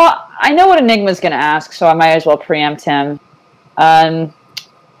 You bet. Well, I know what Enigma's going to ask, so I might as well preempt him. So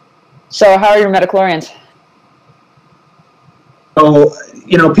how are your midichlorians? Oh,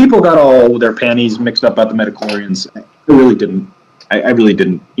 you know, people got all their panties mixed up about the midichlorians. I really didn't. I really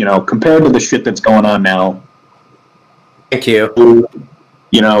didn't. You know, compared to the shit that's going on now. Thank you.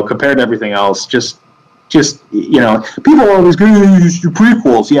 You know, compared to everything else, just you know, people always go, your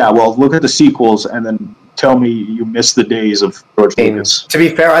prequels. Yeah, well, look at the sequels and then tell me you missed the days of George Lucas. To be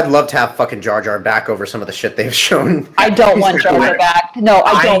fair, I'd love to have fucking Jar Jar back over some of the shit they've shown. I don't want Jar Jar back. No,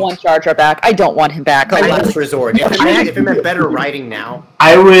 I don't want Jar Jar back. I don't want him back. Last resort. If it meant better writing now.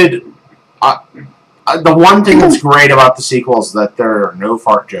 I would... the one thing that's great about the sequels is that there are no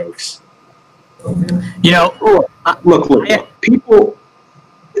fart jokes. You know, look.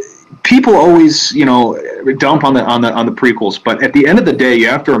 People always, you know, dump on the prequels, but at the end of the day, you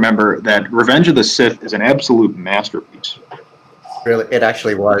have to remember that Revenge of the Sith is an absolute masterpiece. Really, it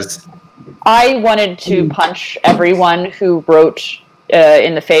actually was. I wanted to punch everyone who wrote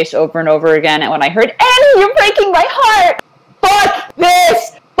in the face over and over again, and when I heard, Annie, you're breaking my heart! Fuck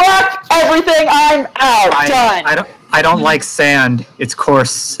this! Fuck everything! I'm out! Done! I don't like sand. It's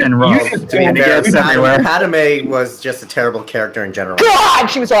coarse and rough. And it gets everywhere. Padme was just a terrible character in general. God,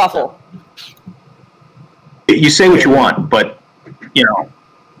 she was awful. You say what you want, but you know,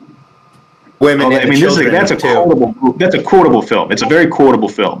 women. I mean, that's a quotable film. It's a very quotable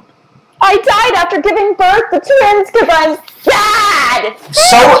film. I died after giving birth to twins because I'm sad.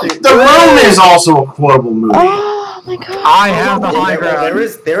 So The Room is also a quotable movie. Oh my god! I have the high ground.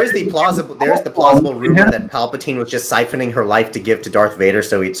 There is the plausible rumor that Palpatine was just siphoning her life to give to Darth Vader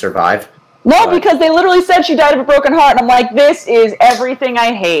so he'd survive. No, because they literally said she died of a broken heart, and I'm like, this is everything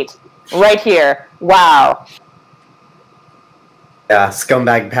I hate right here. Wow. Yeah,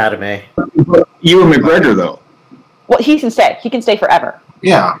 scumbag Padme. Ewan McGregor, though. Well, he can stay. He can stay forever.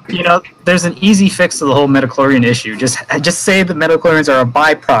 Yeah. You know, there's an easy fix to the whole midichlorian issue. Just say the midichlorians are a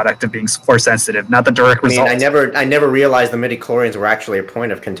byproduct of being force sensitive, not the direct result. I never realized the midichlorians were actually a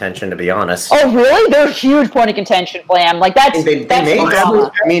point of contention, to be honest. Oh, really? They're a huge point of contention, Blam. Like that's They that's make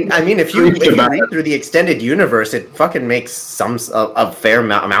drama. I mean, if you read through the extended universe, it fucking makes a fair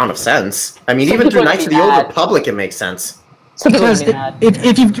amount of sense. I mean, Some even through people are Knights of gonna the be Old mad. Republic, it makes sense. Some people are Because gonna be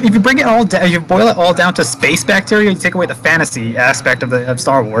mad. if you bring it all down, you boil it all down to space bacteria, you take away the fantasy aspect of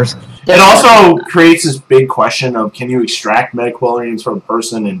Star Wars. It also creates this big question of, can you extract midichlorians from a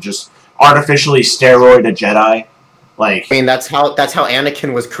person and just artificially steroid a Jedi? Like, I mean, that's how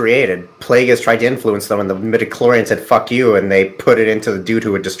Anakin was created. Plagueis tried to influence them, and the midichlorians said "fuck you," and they put it into the dude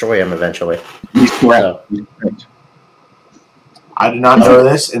who would destroy him eventually. He's correct. He's correct. I did not know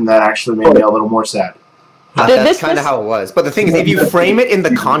this, and that actually made me a little more sad. That's kind of how it was. But the thing is, if you frame it in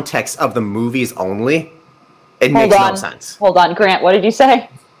the context of the movies only, it makes no sense. Hold on, Grant. What did you say?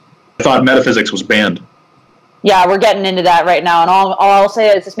 I thought metaphysics was banned. Yeah, we're getting into that right now, and all I'll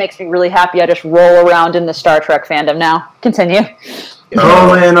say is this makes me really happy. I just roll around in the Star Trek fandom now. Continue.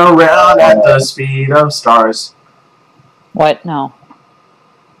 Rolling around at the speed of stars. What? No.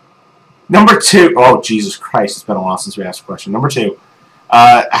 Number 2. Oh, Jesus Christ. It's been a while since we asked a question. Number 2.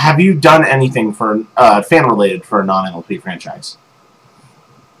 Have you done anything for fan-related for a non-LP franchise?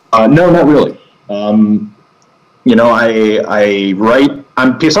 No, not really. You know, I write.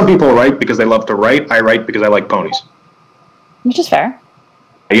 Some people write because they love to write. I write because I like ponies. Which is fair.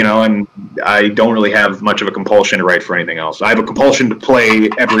 You know, and I don't really have much of a compulsion to write for anything else. I have a compulsion to play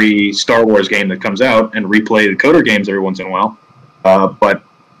every Star Wars game that comes out and replay the Coder games every once in a while, but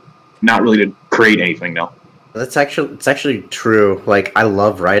not really to create anything, no. It's actually true. Like, I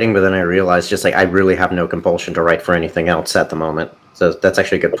love writing, but then I realized just like I really have no compulsion to write for anything else at the moment. So that's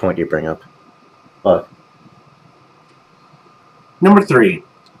actually a good point you bring up. But Number 3.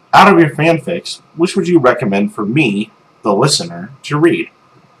 Out of your fanfics, which would you recommend for me, the listener, to read?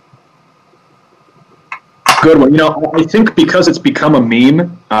 Good one. You know, I think because it's become a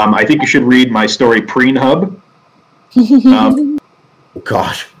meme, I think you should read my story Preen Hub.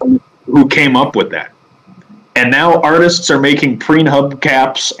 Gosh, who came up with that? And now artists are making Preen Hub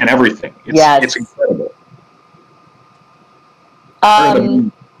caps and everything. It's incredible.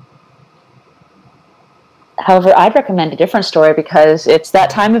 However, I'd recommend a different story because it's that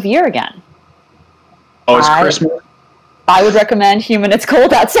time of year again. Oh, it's Christmas? I would recommend Human It's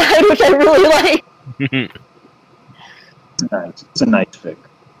Cold Outside, which I really like. It's a nice fic.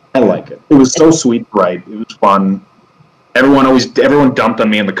 I like it. It was so sweet, right? It was fun. Everyone dumped on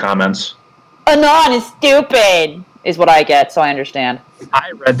me in the comments. Anon is stupid, is what I get, so I understand.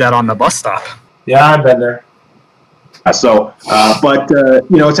 I read that on the bus stop. Yeah, I've been there. But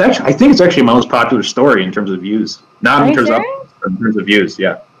you know, I think it's actually my most popular story in terms of views. Not in terms of views,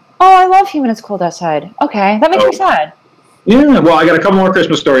 yeah. Oh, I love Human It's Cold Outside. Okay, that makes me sad. Yeah, well, I got a couple more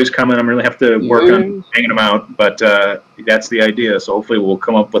Christmas stories coming. I'm going to have to work on hanging them out, but that's the idea. So hopefully we'll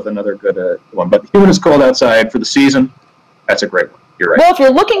come up with another good one. But Human It's Cold Outside for the season, that's a great one. You're right. Well, if you're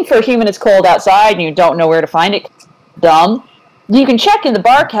looking for Human It's Cold Outside and you don't know where to find it, dumb, you can check in the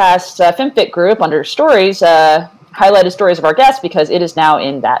Barcast FimFit group under stories, highlighted stories of our guests, because it is now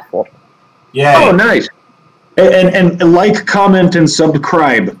in that folder. Yeah. Oh, nice. And like, comment, and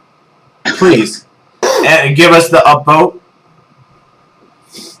subscribe. Please. And give us the upvote.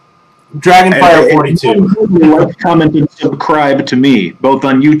 Dragonfire 42. Like, comment, and subscribe to me, both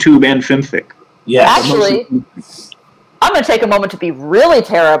on YouTube and FimFic. Yes. Actually, I'm going to take a moment to be really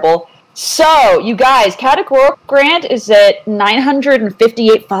terrible. So, you guys, CategoricalGrant is at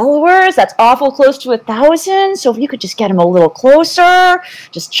 958 followers. That's awful close to 1,000. So if you could just get him a little closer,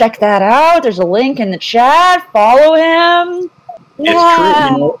 just check that out. There's a link in the chat. Follow him. It's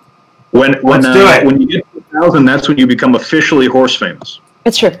true. You know, when you get to 1,000, that's when you become officially horse famous.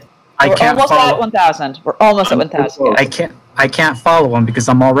 It's true. We're almost at follow. 1,000. We're almost at 1,000. I can't follow him because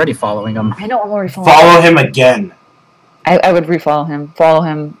I'm already following him. I know I'm already following Follow him again. I would refollow him. Follow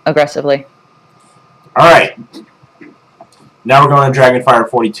him aggressively. Alright. Now we're going to Dragonfire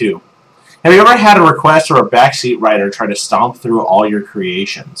 42. Have you ever had a request or a backseat writer try to stomp through all your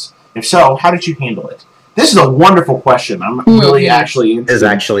creations? If so, how did you handle it? This is a wonderful question. I'm really actually interested. This is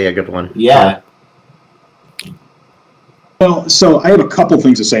actually a good one. Yeah. Well, so I have a couple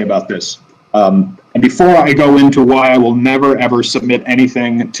things to say about this. And before I go into why I will never, ever submit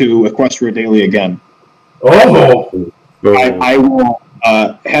anything to Equestria Daily again, I will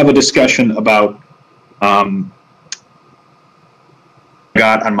have a discussion about got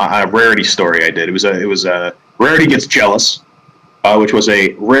on my rarity story I did. It was a Rarity gets jealous which was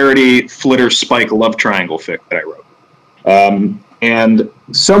a rarity flitter spike love triangle fic that I wrote. And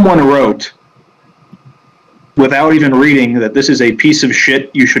someone wrote, without even reading, that this is a piece of shit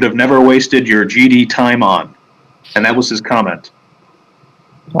you should have never wasted your GD time on. And that was his comment.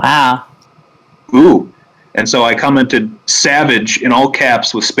 Wow. Ooh. And so I commented savage in all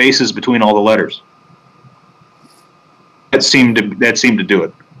caps with spaces between all the letters. That seemed to do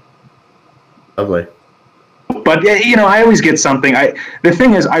it. Lovely. But I always get something. The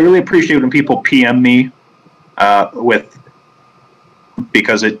thing is, I really appreciate when people PM me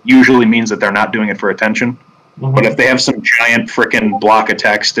because it usually means that they're not doing it for attention. Mm-hmm. But if they have some giant frickin' block of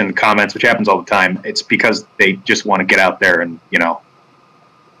text and comments, which happens all the time, it's because they just want to get out there and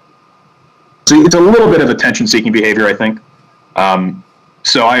So it's a little bit of attention-seeking behavior, I think.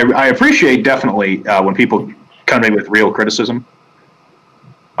 So I appreciate definitely when people come to me with real criticism,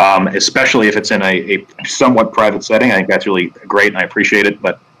 especially if it's in a somewhat private setting. I think that's really great, and I appreciate it.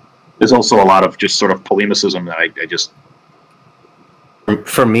 But there's also a lot of just sort of polemicism that I just...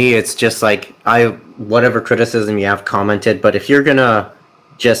 For me, it's just like, whatever criticism you have commented, but if you're gonna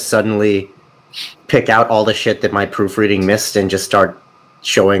just suddenly pick out all the shit that my proofreading missed and just start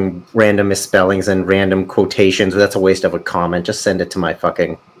showing random misspellings and random quotations, that's a waste of a comment. Just send it to my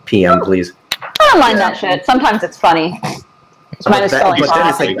fucking PM, please. I don't mind that shit. Sometimes it's funny. But then it's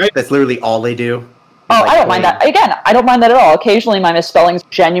like, that's literally all they do. Oh, I don't mind that. Again, I don't mind that at all. Occasionally my misspelling's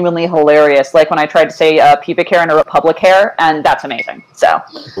genuinely hilarious. Like when I tried to say pubic hair and a republic hair, and that's amazing. So.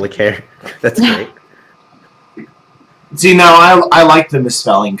 Republic hair. That's great. See, now I like the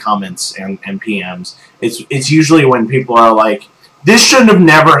misspelling comments and PMs. It's usually when people are like, this shouldn't have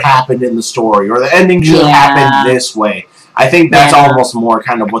never happened in the story, or the ending should have happened this way. I think that's almost more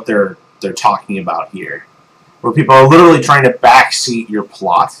kind of what they're talking about here, where people are literally trying to backseat your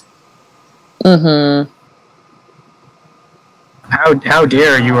plot. Mm-hmm. How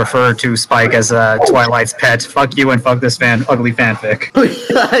dare you refer to Spike as Twilight's pet? Fuck you and fuck this ugly fanfic.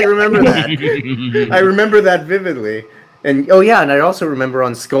 I remember that. I remember that vividly. And and I also remember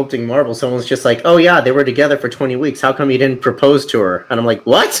on Sculpting Marble, someone was just like, "Oh yeah, they were together for 20 weeks. How come you didn't propose to her?" And I'm like,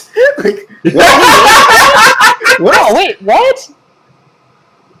 "What? Like, what? What? Oh, wait, what?"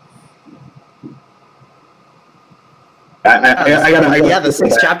 I gotta, the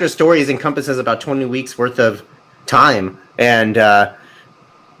 6-chapter stories encompasses about 20 weeks worth of time, and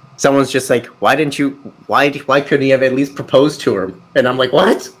someone's just like, "Why couldn't you have at least proposed to her?" And I'm like,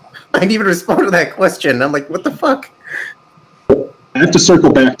 "What?" I didn't even respond to that question. I'm like, "What the fuck?" I have to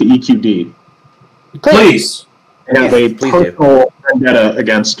circle back to EQD. Please. I have a personal vendetta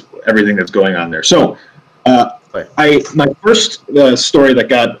against everything that's going on there. So, my first story that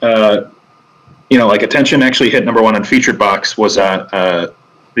got attention, actually hit number 1 on Featured Box, was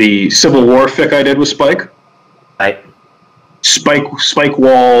the Civil War fic I did with Spike. Spike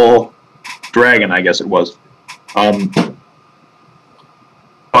Wall Dragon, I guess it was. I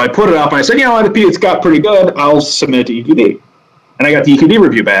put it up and I said, it's got pretty good. I'll submit it to EQD. And I got the EQD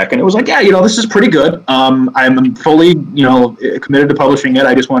review back, and it was like, this is pretty good. I'm fully, committed to publishing it.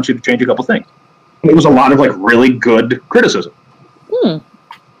 I just want you to change a couple things. And it was a lot of really good criticism. There's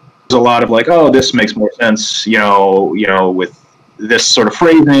a lot of this makes more sense, with this sort of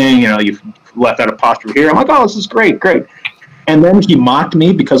phrasing. You've left out apostrophe here. I'm like, this is great. And then he mocked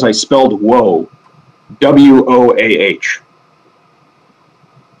me because I spelled woe, WOAH.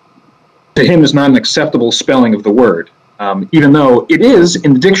 To him is not an acceptable spelling of the word, even though it is,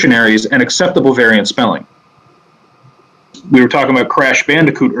 in the dictionaries, an acceptable variant spelling. We were talking about Crash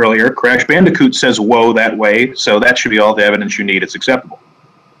Bandicoot earlier. Crash Bandicoot says woe that way, so that should be all the evidence you need. It's acceptable.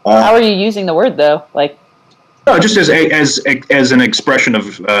 How are you using the word, though? Just as an expression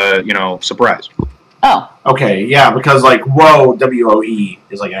of, surprise. Oh. Okay, yeah, because, woe, W-O-E,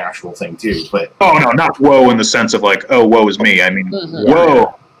 is, an actual thing, too, but... Oh, no, not woe in the sense of, woe is me. I mean,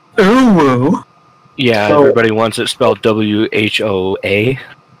 whoa. Ooh. Yeah, so, everybody wants it spelled W-H-O-A.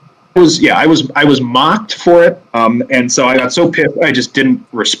 I was mocked for it, and so I got so pissed I just didn't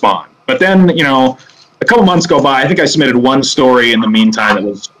respond. But then, a couple months go by. I think I submitted one story in the meantime that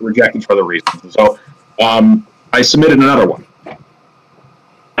was rejected for other reasons. So I submitted another one.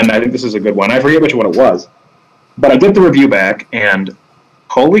 And I think this is a good one. I forget which one it was. But I get the review back, and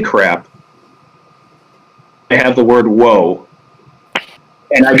holy crap, I have the word woe,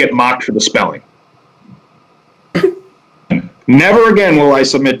 and I get mocked for the spelling. Never again will I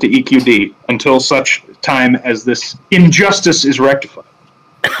submit to EQD until such time as this injustice is rectified.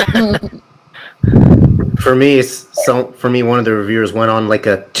 For me, one of the reviewers went on a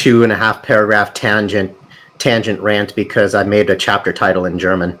 2.5 paragraph tangent rant because I made a chapter title in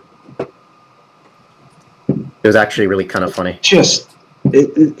German. It was actually really kind of funny.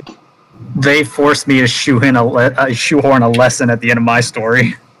 They forced me to shoehorn a lesson at the end of my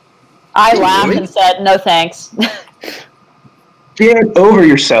story. I laughed and said, "No thanks." Get over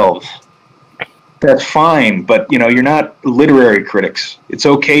yourself. That's fine, but you're not literary critics. It's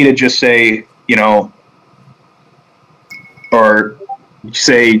okay to just say, or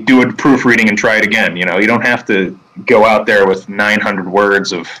say do a proofreading and try it again. You don't have to go out there with 900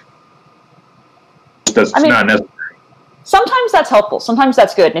 words of. That's not necessary. Sometimes that's helpful. Sometimes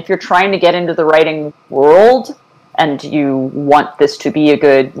that's good. And if you're trying to get into the writing world and you want this to be a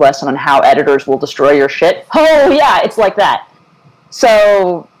good lesson on how editors will destroy your shit, oh yeah, it's like that.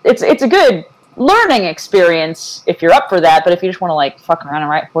 So it's a good learning experience if you're up for that. But if you just want to fuck around and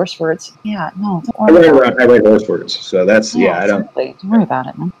write horse words, yeah, no, don't worry about it. I write horse words, so that's I don't. Exactly. Don't worry about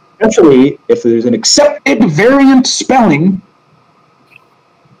it, man. Actually, if there's an accepted variant spelling.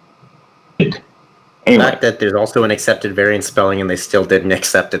 The fact that there's also an accepted variant spelling and they still didn't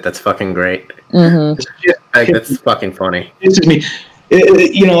accept it, that's fucking great. Mm-hmm. That's fucking funny. This is me.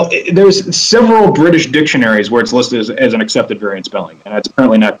 There's several British dictionaries where it's listed as an accepted variant spelling, and it's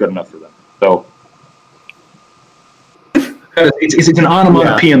apparently not good enough for them. So it's an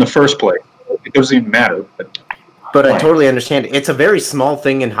onomatopoeia in the first place. It doesn't even matter. But I totally understand. It's a very small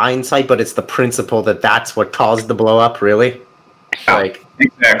thing in hindsight, but it's the principle that's what caused the blow up, really.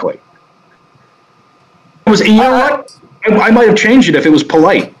 Exactly. You know what? I might have changed it if it was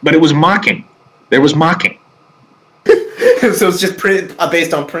polite, but it was mocking. There was mocking. So it's just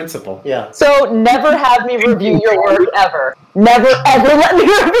based on principle. Yeah. So never have me review your work ever. Never ever let me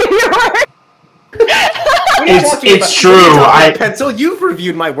review your work. It's true. Pencil, you've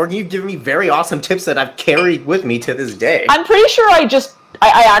reviewed my work. You've given me very awesome tips that I've carried with me to this day. I'm pretty sure I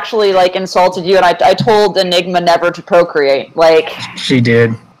actually insulted you, and I told Enigma never to procreate. She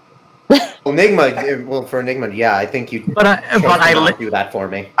did. Enigma, for Enigma, yeah, I think you. But I do that for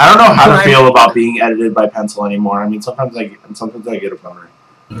me. I don't know how to feel about being edited by pencil anymore. I mean, sometimes I get a boner.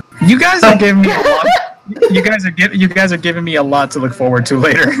 You guys are giving me a lot. You guys are giving me a lot to look forward to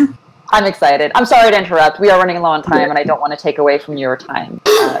later. I'm excited. I'm sorry to interrupt. We are running low on time, and I don't want to take away from your time.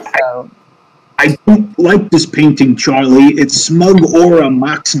 I don't like this painting, Charlie. Its smug aura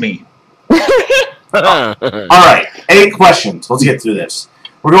mocks me. All right, 8 questions. Let's get through this.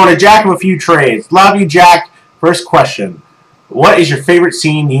 We're going to Jack of a few trades. Love you, Jack. First question. What is your favorite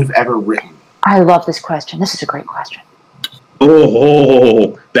scene you've ever written? I love this question. This is a great question.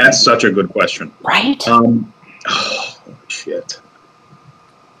 Oh, that's such a good question. Right? Shit.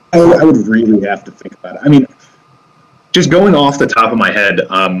 I would really have to think about it. I mean, just going off the top of my head,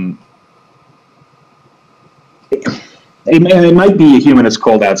 it might be A Human It's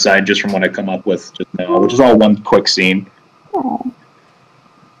Cold Outside, just from what I come up with just now, which is all one quick scene. Aww.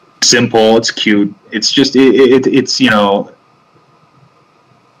 Simple, it's cute. It's just it's it's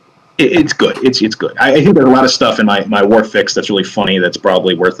good. It's good. I think there's a lot of stuff in my war fix that's really funny. That's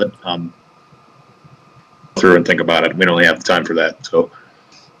probably worth it. Through and think about it. We don't really have the time for that. So,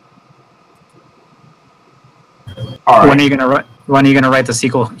 all right. When are you gonna write the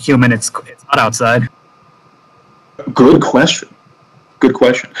sequel? Human, it's hot outside. Good question. Good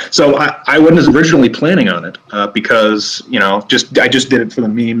question. So I wasn't originally planning on it because I just did it for the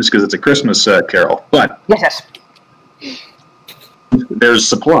memes because it's a Christmas carol. But yes, there's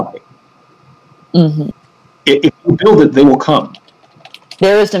supply. Mm-hmm. If you build it, they will come.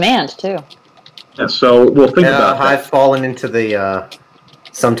 There is demand too. Yeah, so we'll think about that. I've fallen into the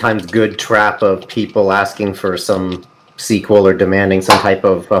sometimes good trap of people asking for some sequel or demanding some type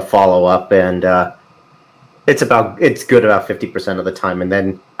of follow-up, and it's good about 50% of the time, and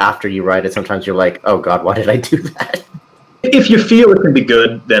then after you write it, sometimes you're like, oh god, why did I do that? If you feel it can be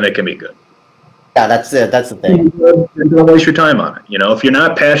good, then it can be good. Yeah, that's it. That's the thing. Don't waste your time on it. If you're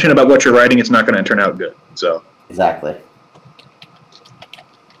not passionate about what you're writing, it's not going to turn out good. So exactly.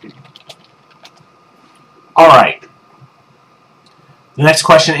 All right. The next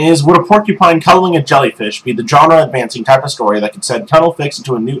question is, would a porcupine cuddling a jellyfish be the genre-advancing type of story that could send Tunnel Fix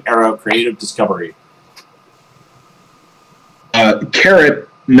into a new era of creative discovery? Carrot,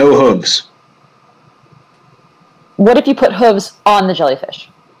 no hooves. What if you put hooves on the jellyfish?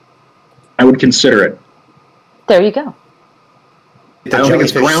 I would consider it. There you go. The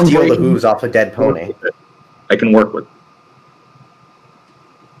jellyfish steal the hooves off a dead pony. I can work with.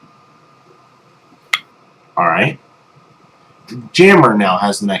 All right. Jammer now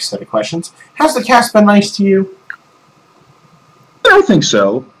has the next set of questions. Has the cast been nice to you? I think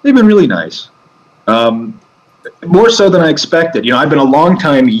so. They've been really nice. More so than I expected. I've been a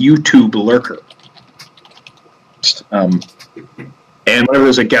long-time YouTube lurker. And whenever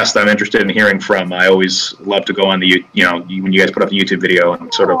there's a guest I'm interested in hearing from, I always love to go on the, when you guys put up a YouTube video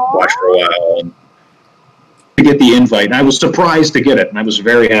and sort of watch for a while and to get the invite. And I was surprised to get it, and I was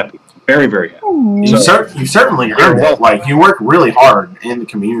very happy. Very, very happy. You certainly earned it. Like, you work really hard in the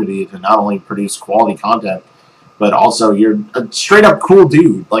community to not only produce quality content, but also you're a straight up cool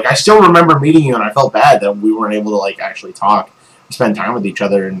dude. Like, I still remember meeting you, and I felt bad that we weren't able to, like, actually talk, spend time with each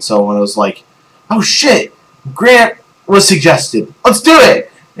other. And so when it was like, oh shit, Grant was suggested, let's do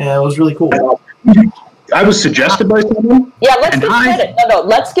it, and it was really cool. I was suggested by someone? Yeah, let's give credit. No,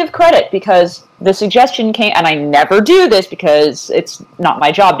 let's give credit, because the suggestion came, and I never do this because it's not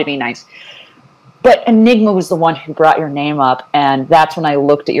my job to be nice. But Enigma was the one who brought your name up, and that's when I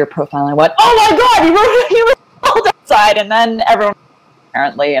looked at your profile and I went, "Oh my god, you were outside!" And then everyone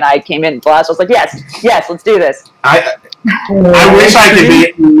apparently, and I came in class. I was like, "Yes, let's do this." I wish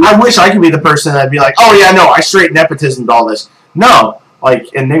I could be the person that'd be like, "Oh yeah, no, I straight nepotismed all this." No,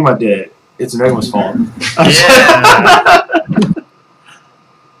 like Enigma did it. It's Enigma's fault. Yeah.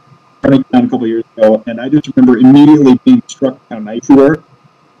 A couple years ago, and I just remember immediately being struck how nice you were.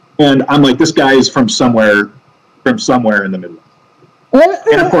 And I'm like, this guy is from somewhere in the Midwest.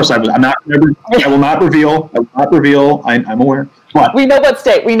 And of course, I will not reveal. I'm aware. What? We know what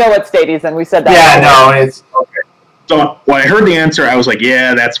state he's in. We said that. Yeah, no, it's okay. So when I heard the answer, I was like,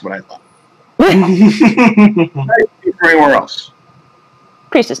 yeah, that's what I thought. Anywhere else.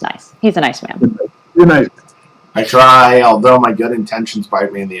 Priest is nice. He's a nice man. You're nice. I try, although my good intentions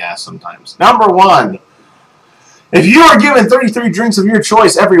bite me in the ass sometimes. Number 1. If you are given 33 drinks of your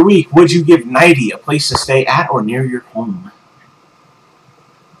choice every week, would you give 90 a place to stay at or near your home?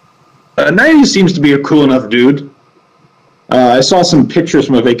 90 seems to be a cool enough dude. I saw some pictures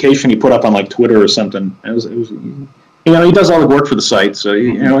from a vacation he put up on like Twitter or something. It was he does all the work for the site, so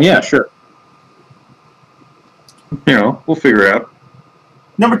yeah, sure. We'll figure it out.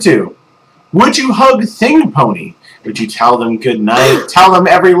 Number 2. Would you hug Thing Pony? Would you tell them good night? Tell them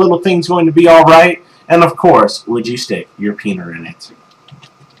every little thing's going to be all right? And of course, would you stick your peener in it?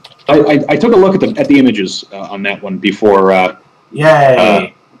 I took a look at the images on that one before.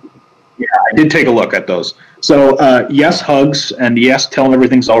 Yay! Yeah, I did take a look at those. So yes, hugs, and yes, tell them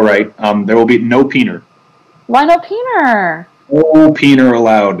everything's all right. There will be no peener. Why no peener? No peener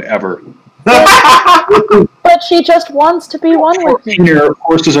allowed ever. But she just wants to be one with you. Peener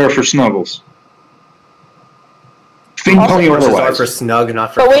horses are for snuggles. Thing Pony or otherwise. For snug,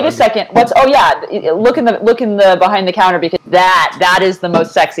 not for. But wait a second. Look in the behind the counter, because that is the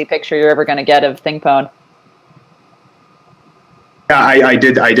most sexy picture you're ever going to get of Thing Pone. Yeah, I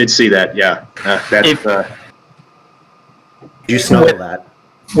did see that. Yeah, you snuggle that.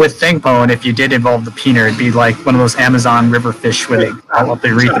 With Thing Pone, if you did involve the peener, it'd be like one of those Amazon river fish where they all up the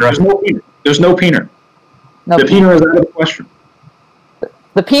urethra. There's no peener. No the peener is out of the question.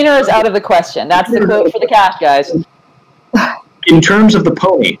 The peener is out of the question. That's the quote for the cast, guys. In terms of the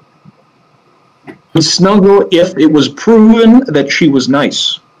pony, would snuggle if it was proven that she was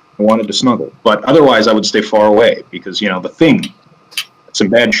nice and wanted to snuggle. But otherwise, I would stay far away because, the Thing, it's some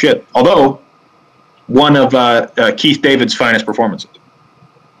bad shit. Although, one of Keith David's finest performances.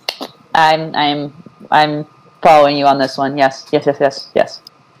 I'm following you on this one. Yes.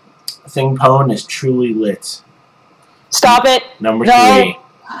 Thing Pone is truly lit. Stop it. Number 3.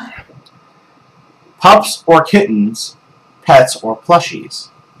 Pups or kittens, pets or plushies?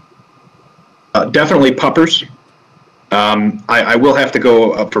 Definitely puppers. I will have to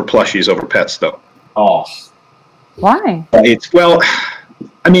go up for plushies over pets, though. Oh. Why? It's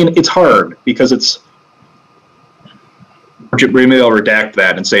hard because it's... Maybe I'll redact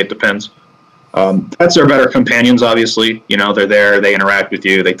that and say it depends. Pets are better companions, obviously. They're there, they interact with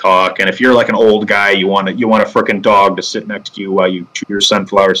you, they talk. And if you're like an old guy, you want a frickin' dog to sit next to you while you chew your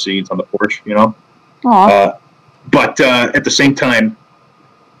sunflower seeds on the porch, Aww. But at the same time,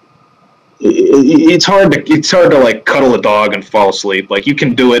 it's hard to like cuddle a dog and fall asleep. Like you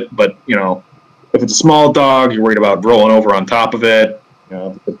can do it, but if it's a small dog, you're worried about rolling over on top of it.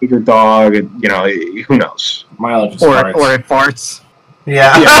 If it's a bigger dog, who knows? Mileage or it farts.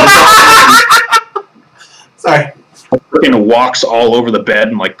 Yeah. Sorry. Freaking walks all over the bed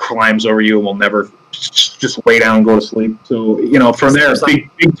and like climbs over you and will never just lay down and go to sleep. So from there,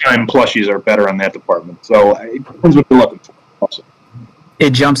 big time plushies are better on that department. So it depends what you're looking for. Also.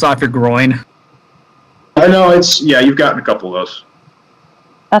 It jumps off your groin. I know you've gotten a couple of those.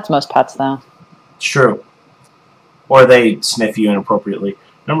 That's most pets, though. It's true. Or they sniff you inappropriately.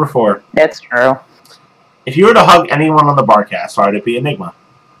 Number 4. It's true. If you were to hug anyone on the Barcast, why would it be Enigma?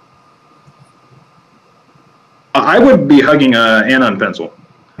 I would be hugging Anon Pencil.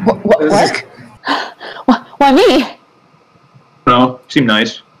 What? Why me? No, seemed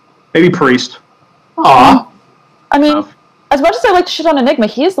nice. Maybe priest. Aw. I mean, as much as I like to shit on Enigma,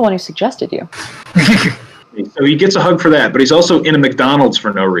 he is the one who suggested you. So he gets a hug for that, but he's also in a McDonald's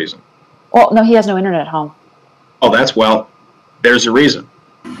for no reason. Well, no, he has no internet at home. Oh, there's a reason.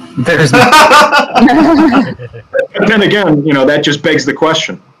 There's But then again, that just begs the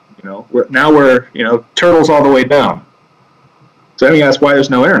question. We're turtles all the way down. So then you ask why there's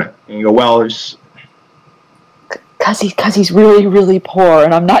no internet. And you go, well, there's... Because he's really, really poor,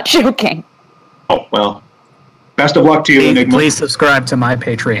 and I'm not joking. Oh, well. Best of luck to you, Enigma. Please subscribe to my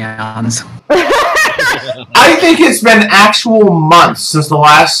Patreons. I think it's been actual months since the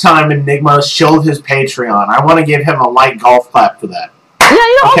last time Enigma showed his Patreon. I want to give him a light golf clap for that.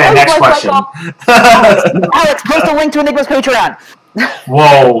 Yeah, Okay, next question. Alex, post a link to Enigma's Patreon.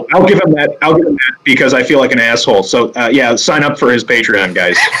 Whoa. I'll give him that because I feel like an asshole. So, sign up for his Patreon,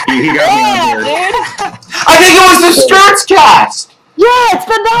 guys. He got me on board. I think it was the Sturts cast! Yeah, it's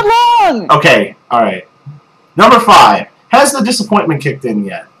been that long! Okay, alright. Number 5. Has the disappointment kicked in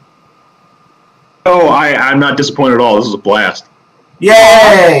yet? Oh, I'm not disappointed at all. This is a blast. Yay!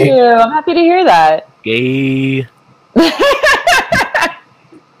 Thank you. I'm happy to hear that. Gay. The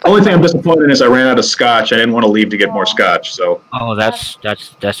only thing I'm disappointed in is I ran out of scotch. I didn't want to leave to get more scotch, so... Oh, that's a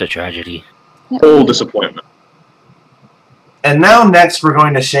tragedy. Full disappointment. And now next we're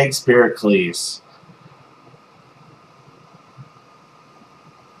going to Shakespeare-Cleese.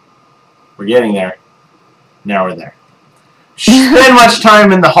 We're getting there. Now we're there. Spend much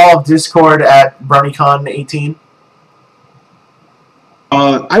time in the Hall of Discord at BronyCon 18?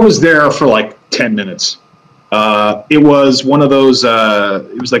 I was there for like 10 minutes. It was one of those,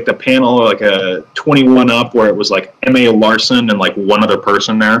 it was like the panel, like a 21 up, where it was like M.A. Larson and like one other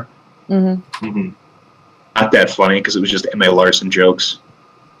person there. Mm-hmm. Mm-hmm. Not that funny, because it was just M.A. Larson jokes.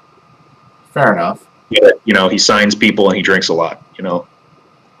 Fair enough. Yeah, he signs people and he drinks a lot,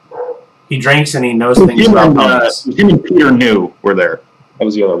 He drinks and he knows things about ponies. Him and Peter New were there. That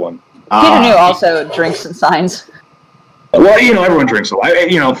was the other one. Peter New also drinks and signs. Well, everyone drinks a lot.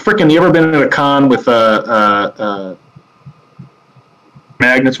 Frickin', you ever been at a con with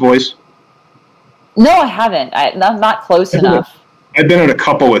Magnet's voice? No, I haven't. I'm not close enough. I've been at a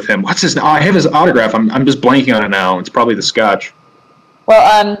couple with him. What's his name? I have his autograph. I'm just blanking on it now. It's probably the scotch.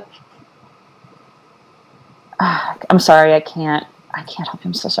 Well, I'm sorry. I can't help you.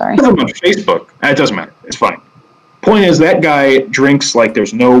 I'm so sorry. I have him on Facebook. It doesn't matter. It's fine. Point is, that guy drinks like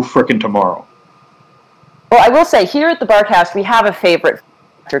there's no frickin' tomorrow. Well, I will say, here at the Barcast, we have a favorite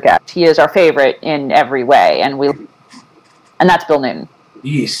guest. He is our favorite in every way, and that's Bill Newton.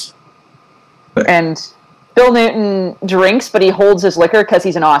 Yes. And Bill Newton drinks, but he holds his liquor because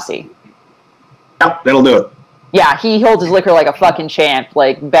he's an Aussie. Yeah, that'll do it. Yeah, he holds his liquor like a fucking champ,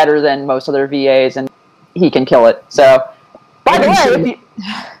 like better than most other VAs, and he can kill it. So, by the way,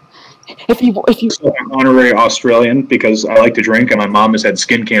 if you So I'm honorary Australian because I like to drink, and my mom has had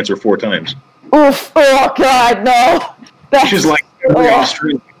skin cancer 4 times. Oof! Oh God, no! She's like, every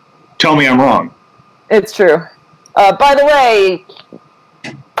Australian. Tell me I'm wrong. It's true. By the way,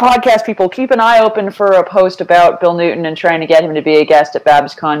 podcast people, keep an eye open for a post about Bill Newton and trying to get him to be a guest at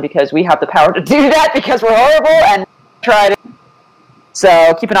BabsCon, because we have the power to do that because we're horrible and try to.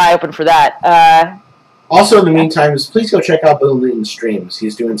 So keep an eye open for that. Also, in the meantime, please go check out Bill Newton's streams.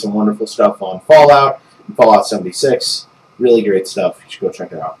 He's doing some wonderful stuff on Fallout and Fallout 76. Really great stuff. You should go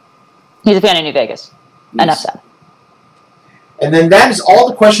check it out. He's a fan of New Vegas. Yes. Enough said. And then that is all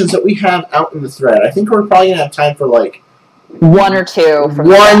the questions that we have out in the thread. I think we're probably going to have time for like one or two from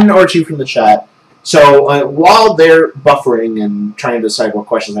the chat. So while they're buffering and trying to decide what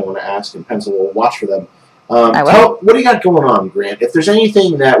questions I want to ask, and Pencil will watch for them. What do you got going on, Grant? If there's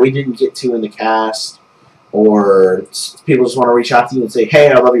anything that we didn't get to in the cast, or people just want to reach out to you and say, hey,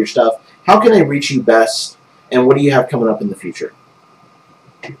 I love your stuff, how can they reach you best, and what do you have coming up in the future?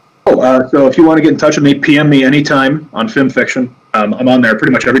 So if you want to get in touch with me, PM me anytime on FimFiction. I'm on there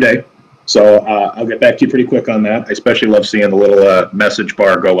pretty much every day. So I'll get back to you pretty quick on that. I especially love seeing the little message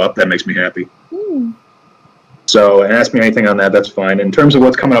bar go up. That makes me happy. So ask me anything on that. That's fine. In terms of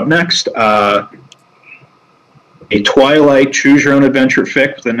what's coming up next, a Twilight Choose Your Own Adventure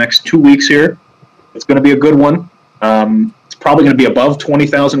fic for the next 2 weeks here. It's going to be a good one. It's probably going to be above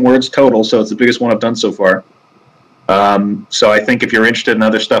 20,000 words total, so it's the biggest one I've done so far. So I think if you're interested in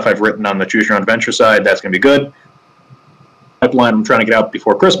other stuff I've written on the Choose Your Own Adventure side, that's going to be good. Pipeline I'm trying to get out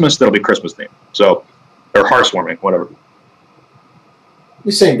before Christmas, that'll be Christmas themed. So, or heartwarming, whatever.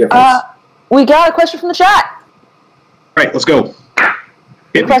 The same difference. We got a question from the chat. All right, let's go.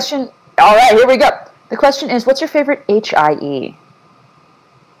 The question. All right, here we go. The question is, what's your favorite HIE?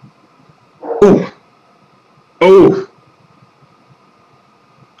 Oh.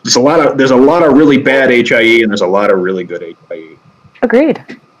 there's a lot of really bad HIE, and there's a lot of really good HIE. Agreed.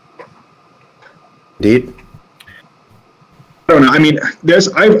 Indeed. I don't know. I mean,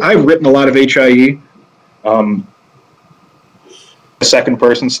 I've written a lot of HIE, second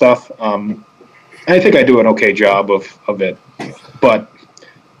person stuff. And I think I do an okay job of it, but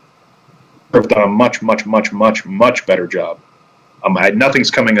I've done a much better job. Nothing's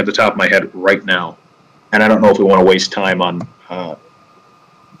coming at the top of my head right now, and I don't know if we want to waste time on.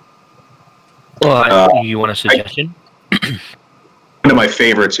 You want a suggestion? One of my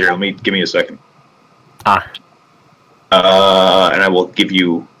favorites here. Give me a second. And I will give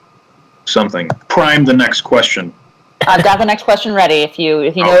you something. Prime the next question. I've got the next question ready. If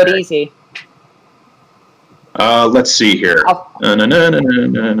you know it easy. Let's see here. I'll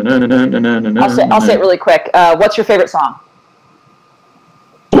say it really quick. What's your favorite song?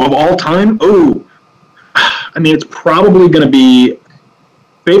 Of all time? Oh, I mean, it's probably going to be.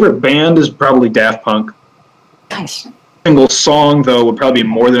 Favorite band is probably Daft Punk. Nice. Single song, though, would probably be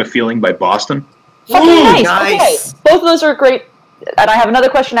More Than a Feeling by Boston. Nice. Okay. Both of those are great. And I have another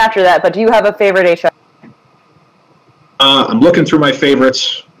question after that, but do you have a favorite HI? I'm looking through my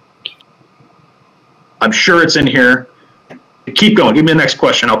favorites. I'm sure it's in here. Keep going. Give me the next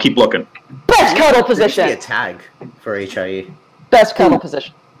question. I'll keep looking. Best cuddle position. There should be a tag for HIE. Best cuddle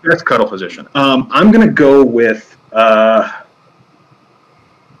position. Best cuddle position. I'm going to go with...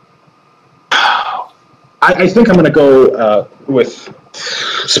 I think I'm going to go with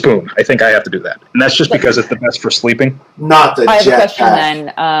Spoon. I think I have to do that. And that's just because it's the best for sleeping. Not the jetpack. I have a question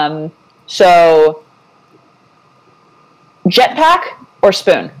then. So, jetpack or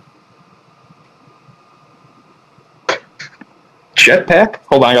Spoon? Jetpack?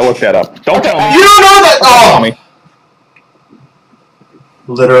 Hold on, I gotta look that up. Don't tell me. You don't know that! Don't tell me.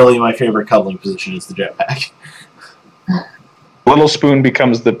 Literally, my favorite cuddling position is the jetpack. Little Spoon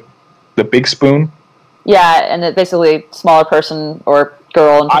becomes the big spoon. Yeah, and it basically smaller person or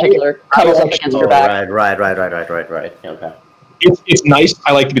girl in particular cuddles up against your back. Right. Okay. It's nice.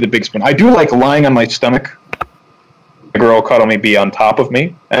 I like to be the big spoon. I do like lying on my stomach. The girl cuddle me be on top of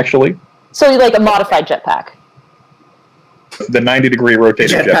me, actually. So you like a modified jetpack? The 90-degree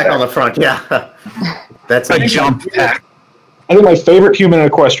rotating Jetpack on the front, yeah. That's a jump pack. I think my favorite human in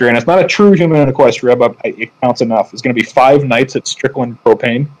Equestria, and it's not a true human in Equestria, but it counts enough, is going to be 5 Nights at Strickland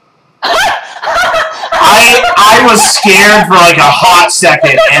Propane. I was scared for like a hot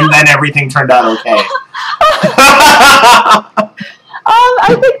second, and then everything turned out okay. I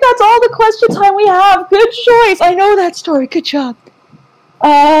think that's all the question time we have. Good choice. I know that story. Good job.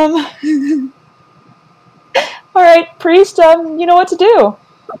 All right, Priest. You know what to do.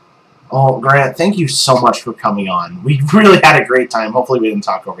 Oh, Grant, thank you so much for coming on. We really had a great time. Hopefully, we didn't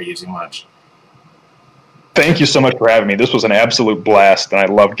talk over you too much. Thank you so much for having me. This was an absolute blast, and I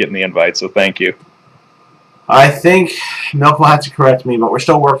loved getting the invite. So thank you. I think Milk will have to correct me, but we're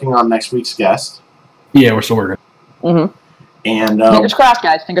still working on next week's guest. Yeah, we're still working. Mm-hmm. And fingers crossed,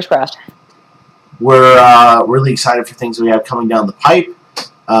 guys. Fingers crossed. We're really excited for things we have coming down the pipe.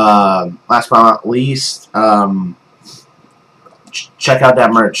 Last but not least, check out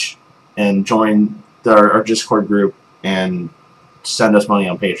that merch and join our Discord group and send us money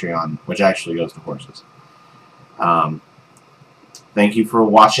on Patreon, which actually goes to horses. Thank you for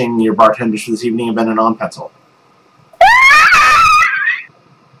watching. Your bartenders for this evening have been an on pencil.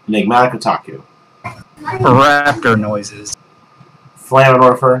 Enigmatic Otaku. Raptor noises.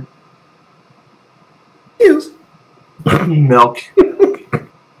 Flammenorfer. Milk.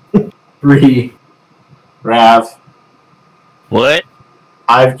 Rav. What?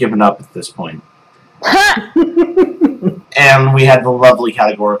 I've given up at this point. And we had the lovely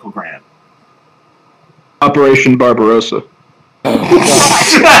Categorical Grant. Operation Barbarossa. Good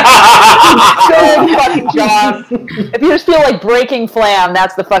fucking job. If you just feel like breaking Flam,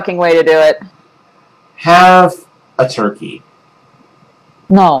 that's the fucking way to do it. Have a turkey.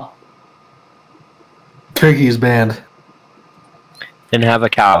 No. Turkey is banned. Then have a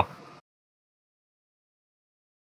cow.